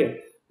point here.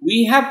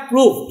 We have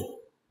proved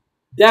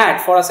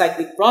that for a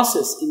cyclic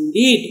process,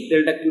 indeed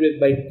delta Q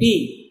by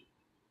T,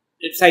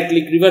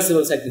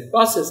 reversible cyclic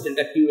process,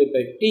 delta Q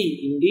by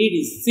T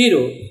indeed is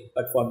 0,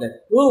 but for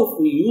that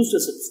proof we used a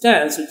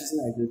substance which is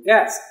an ideal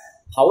gas.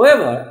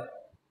 However,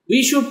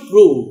 we should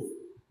prove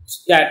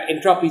that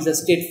entropy is a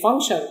state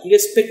function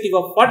irrespective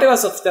of whatever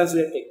substance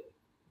we are taking,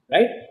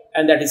 right?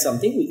 And that is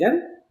something we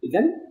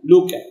can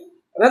look at.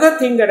 Another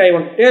thing that I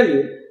want to tell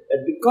you,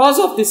 that because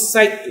of this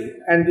cycle,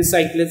 and these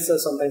cycles are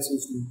sometimes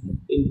used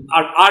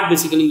are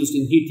basically used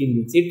in heat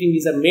engines. Heat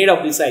engines are made of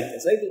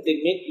recycles, right?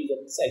 They make use of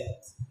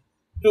recycles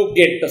to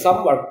get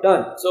some work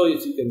done. So,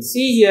 as you can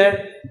see here,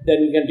 then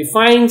we can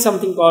define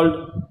something called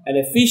an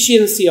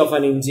efficiency of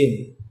an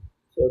engine.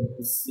 So,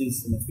 this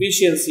is an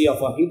efficiency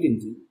of a heat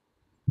engine.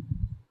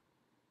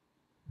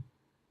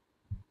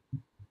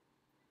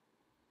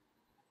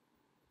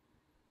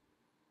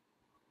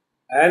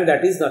 And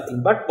that is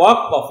nothing but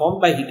work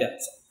performed by heat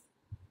absorption,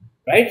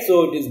 right?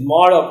 So, it is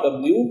mod of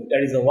W,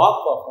 that is the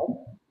work performed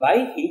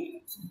by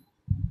heat absorption.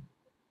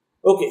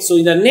 Okay, so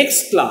in the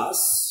next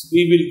class,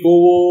 we will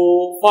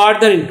go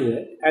further into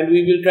it and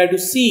we will try to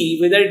see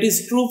whether it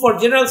is true for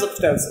general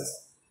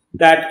substances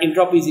that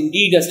entropy is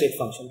indeed a state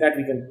function. That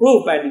we can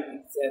prove, and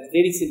it's a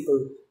very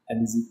simple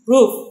and easy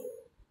proof.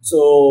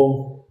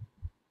 So,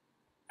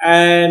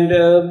 and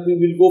we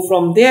will go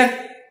from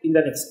there in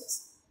the next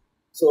class.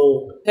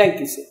 So, thank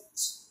you, sir.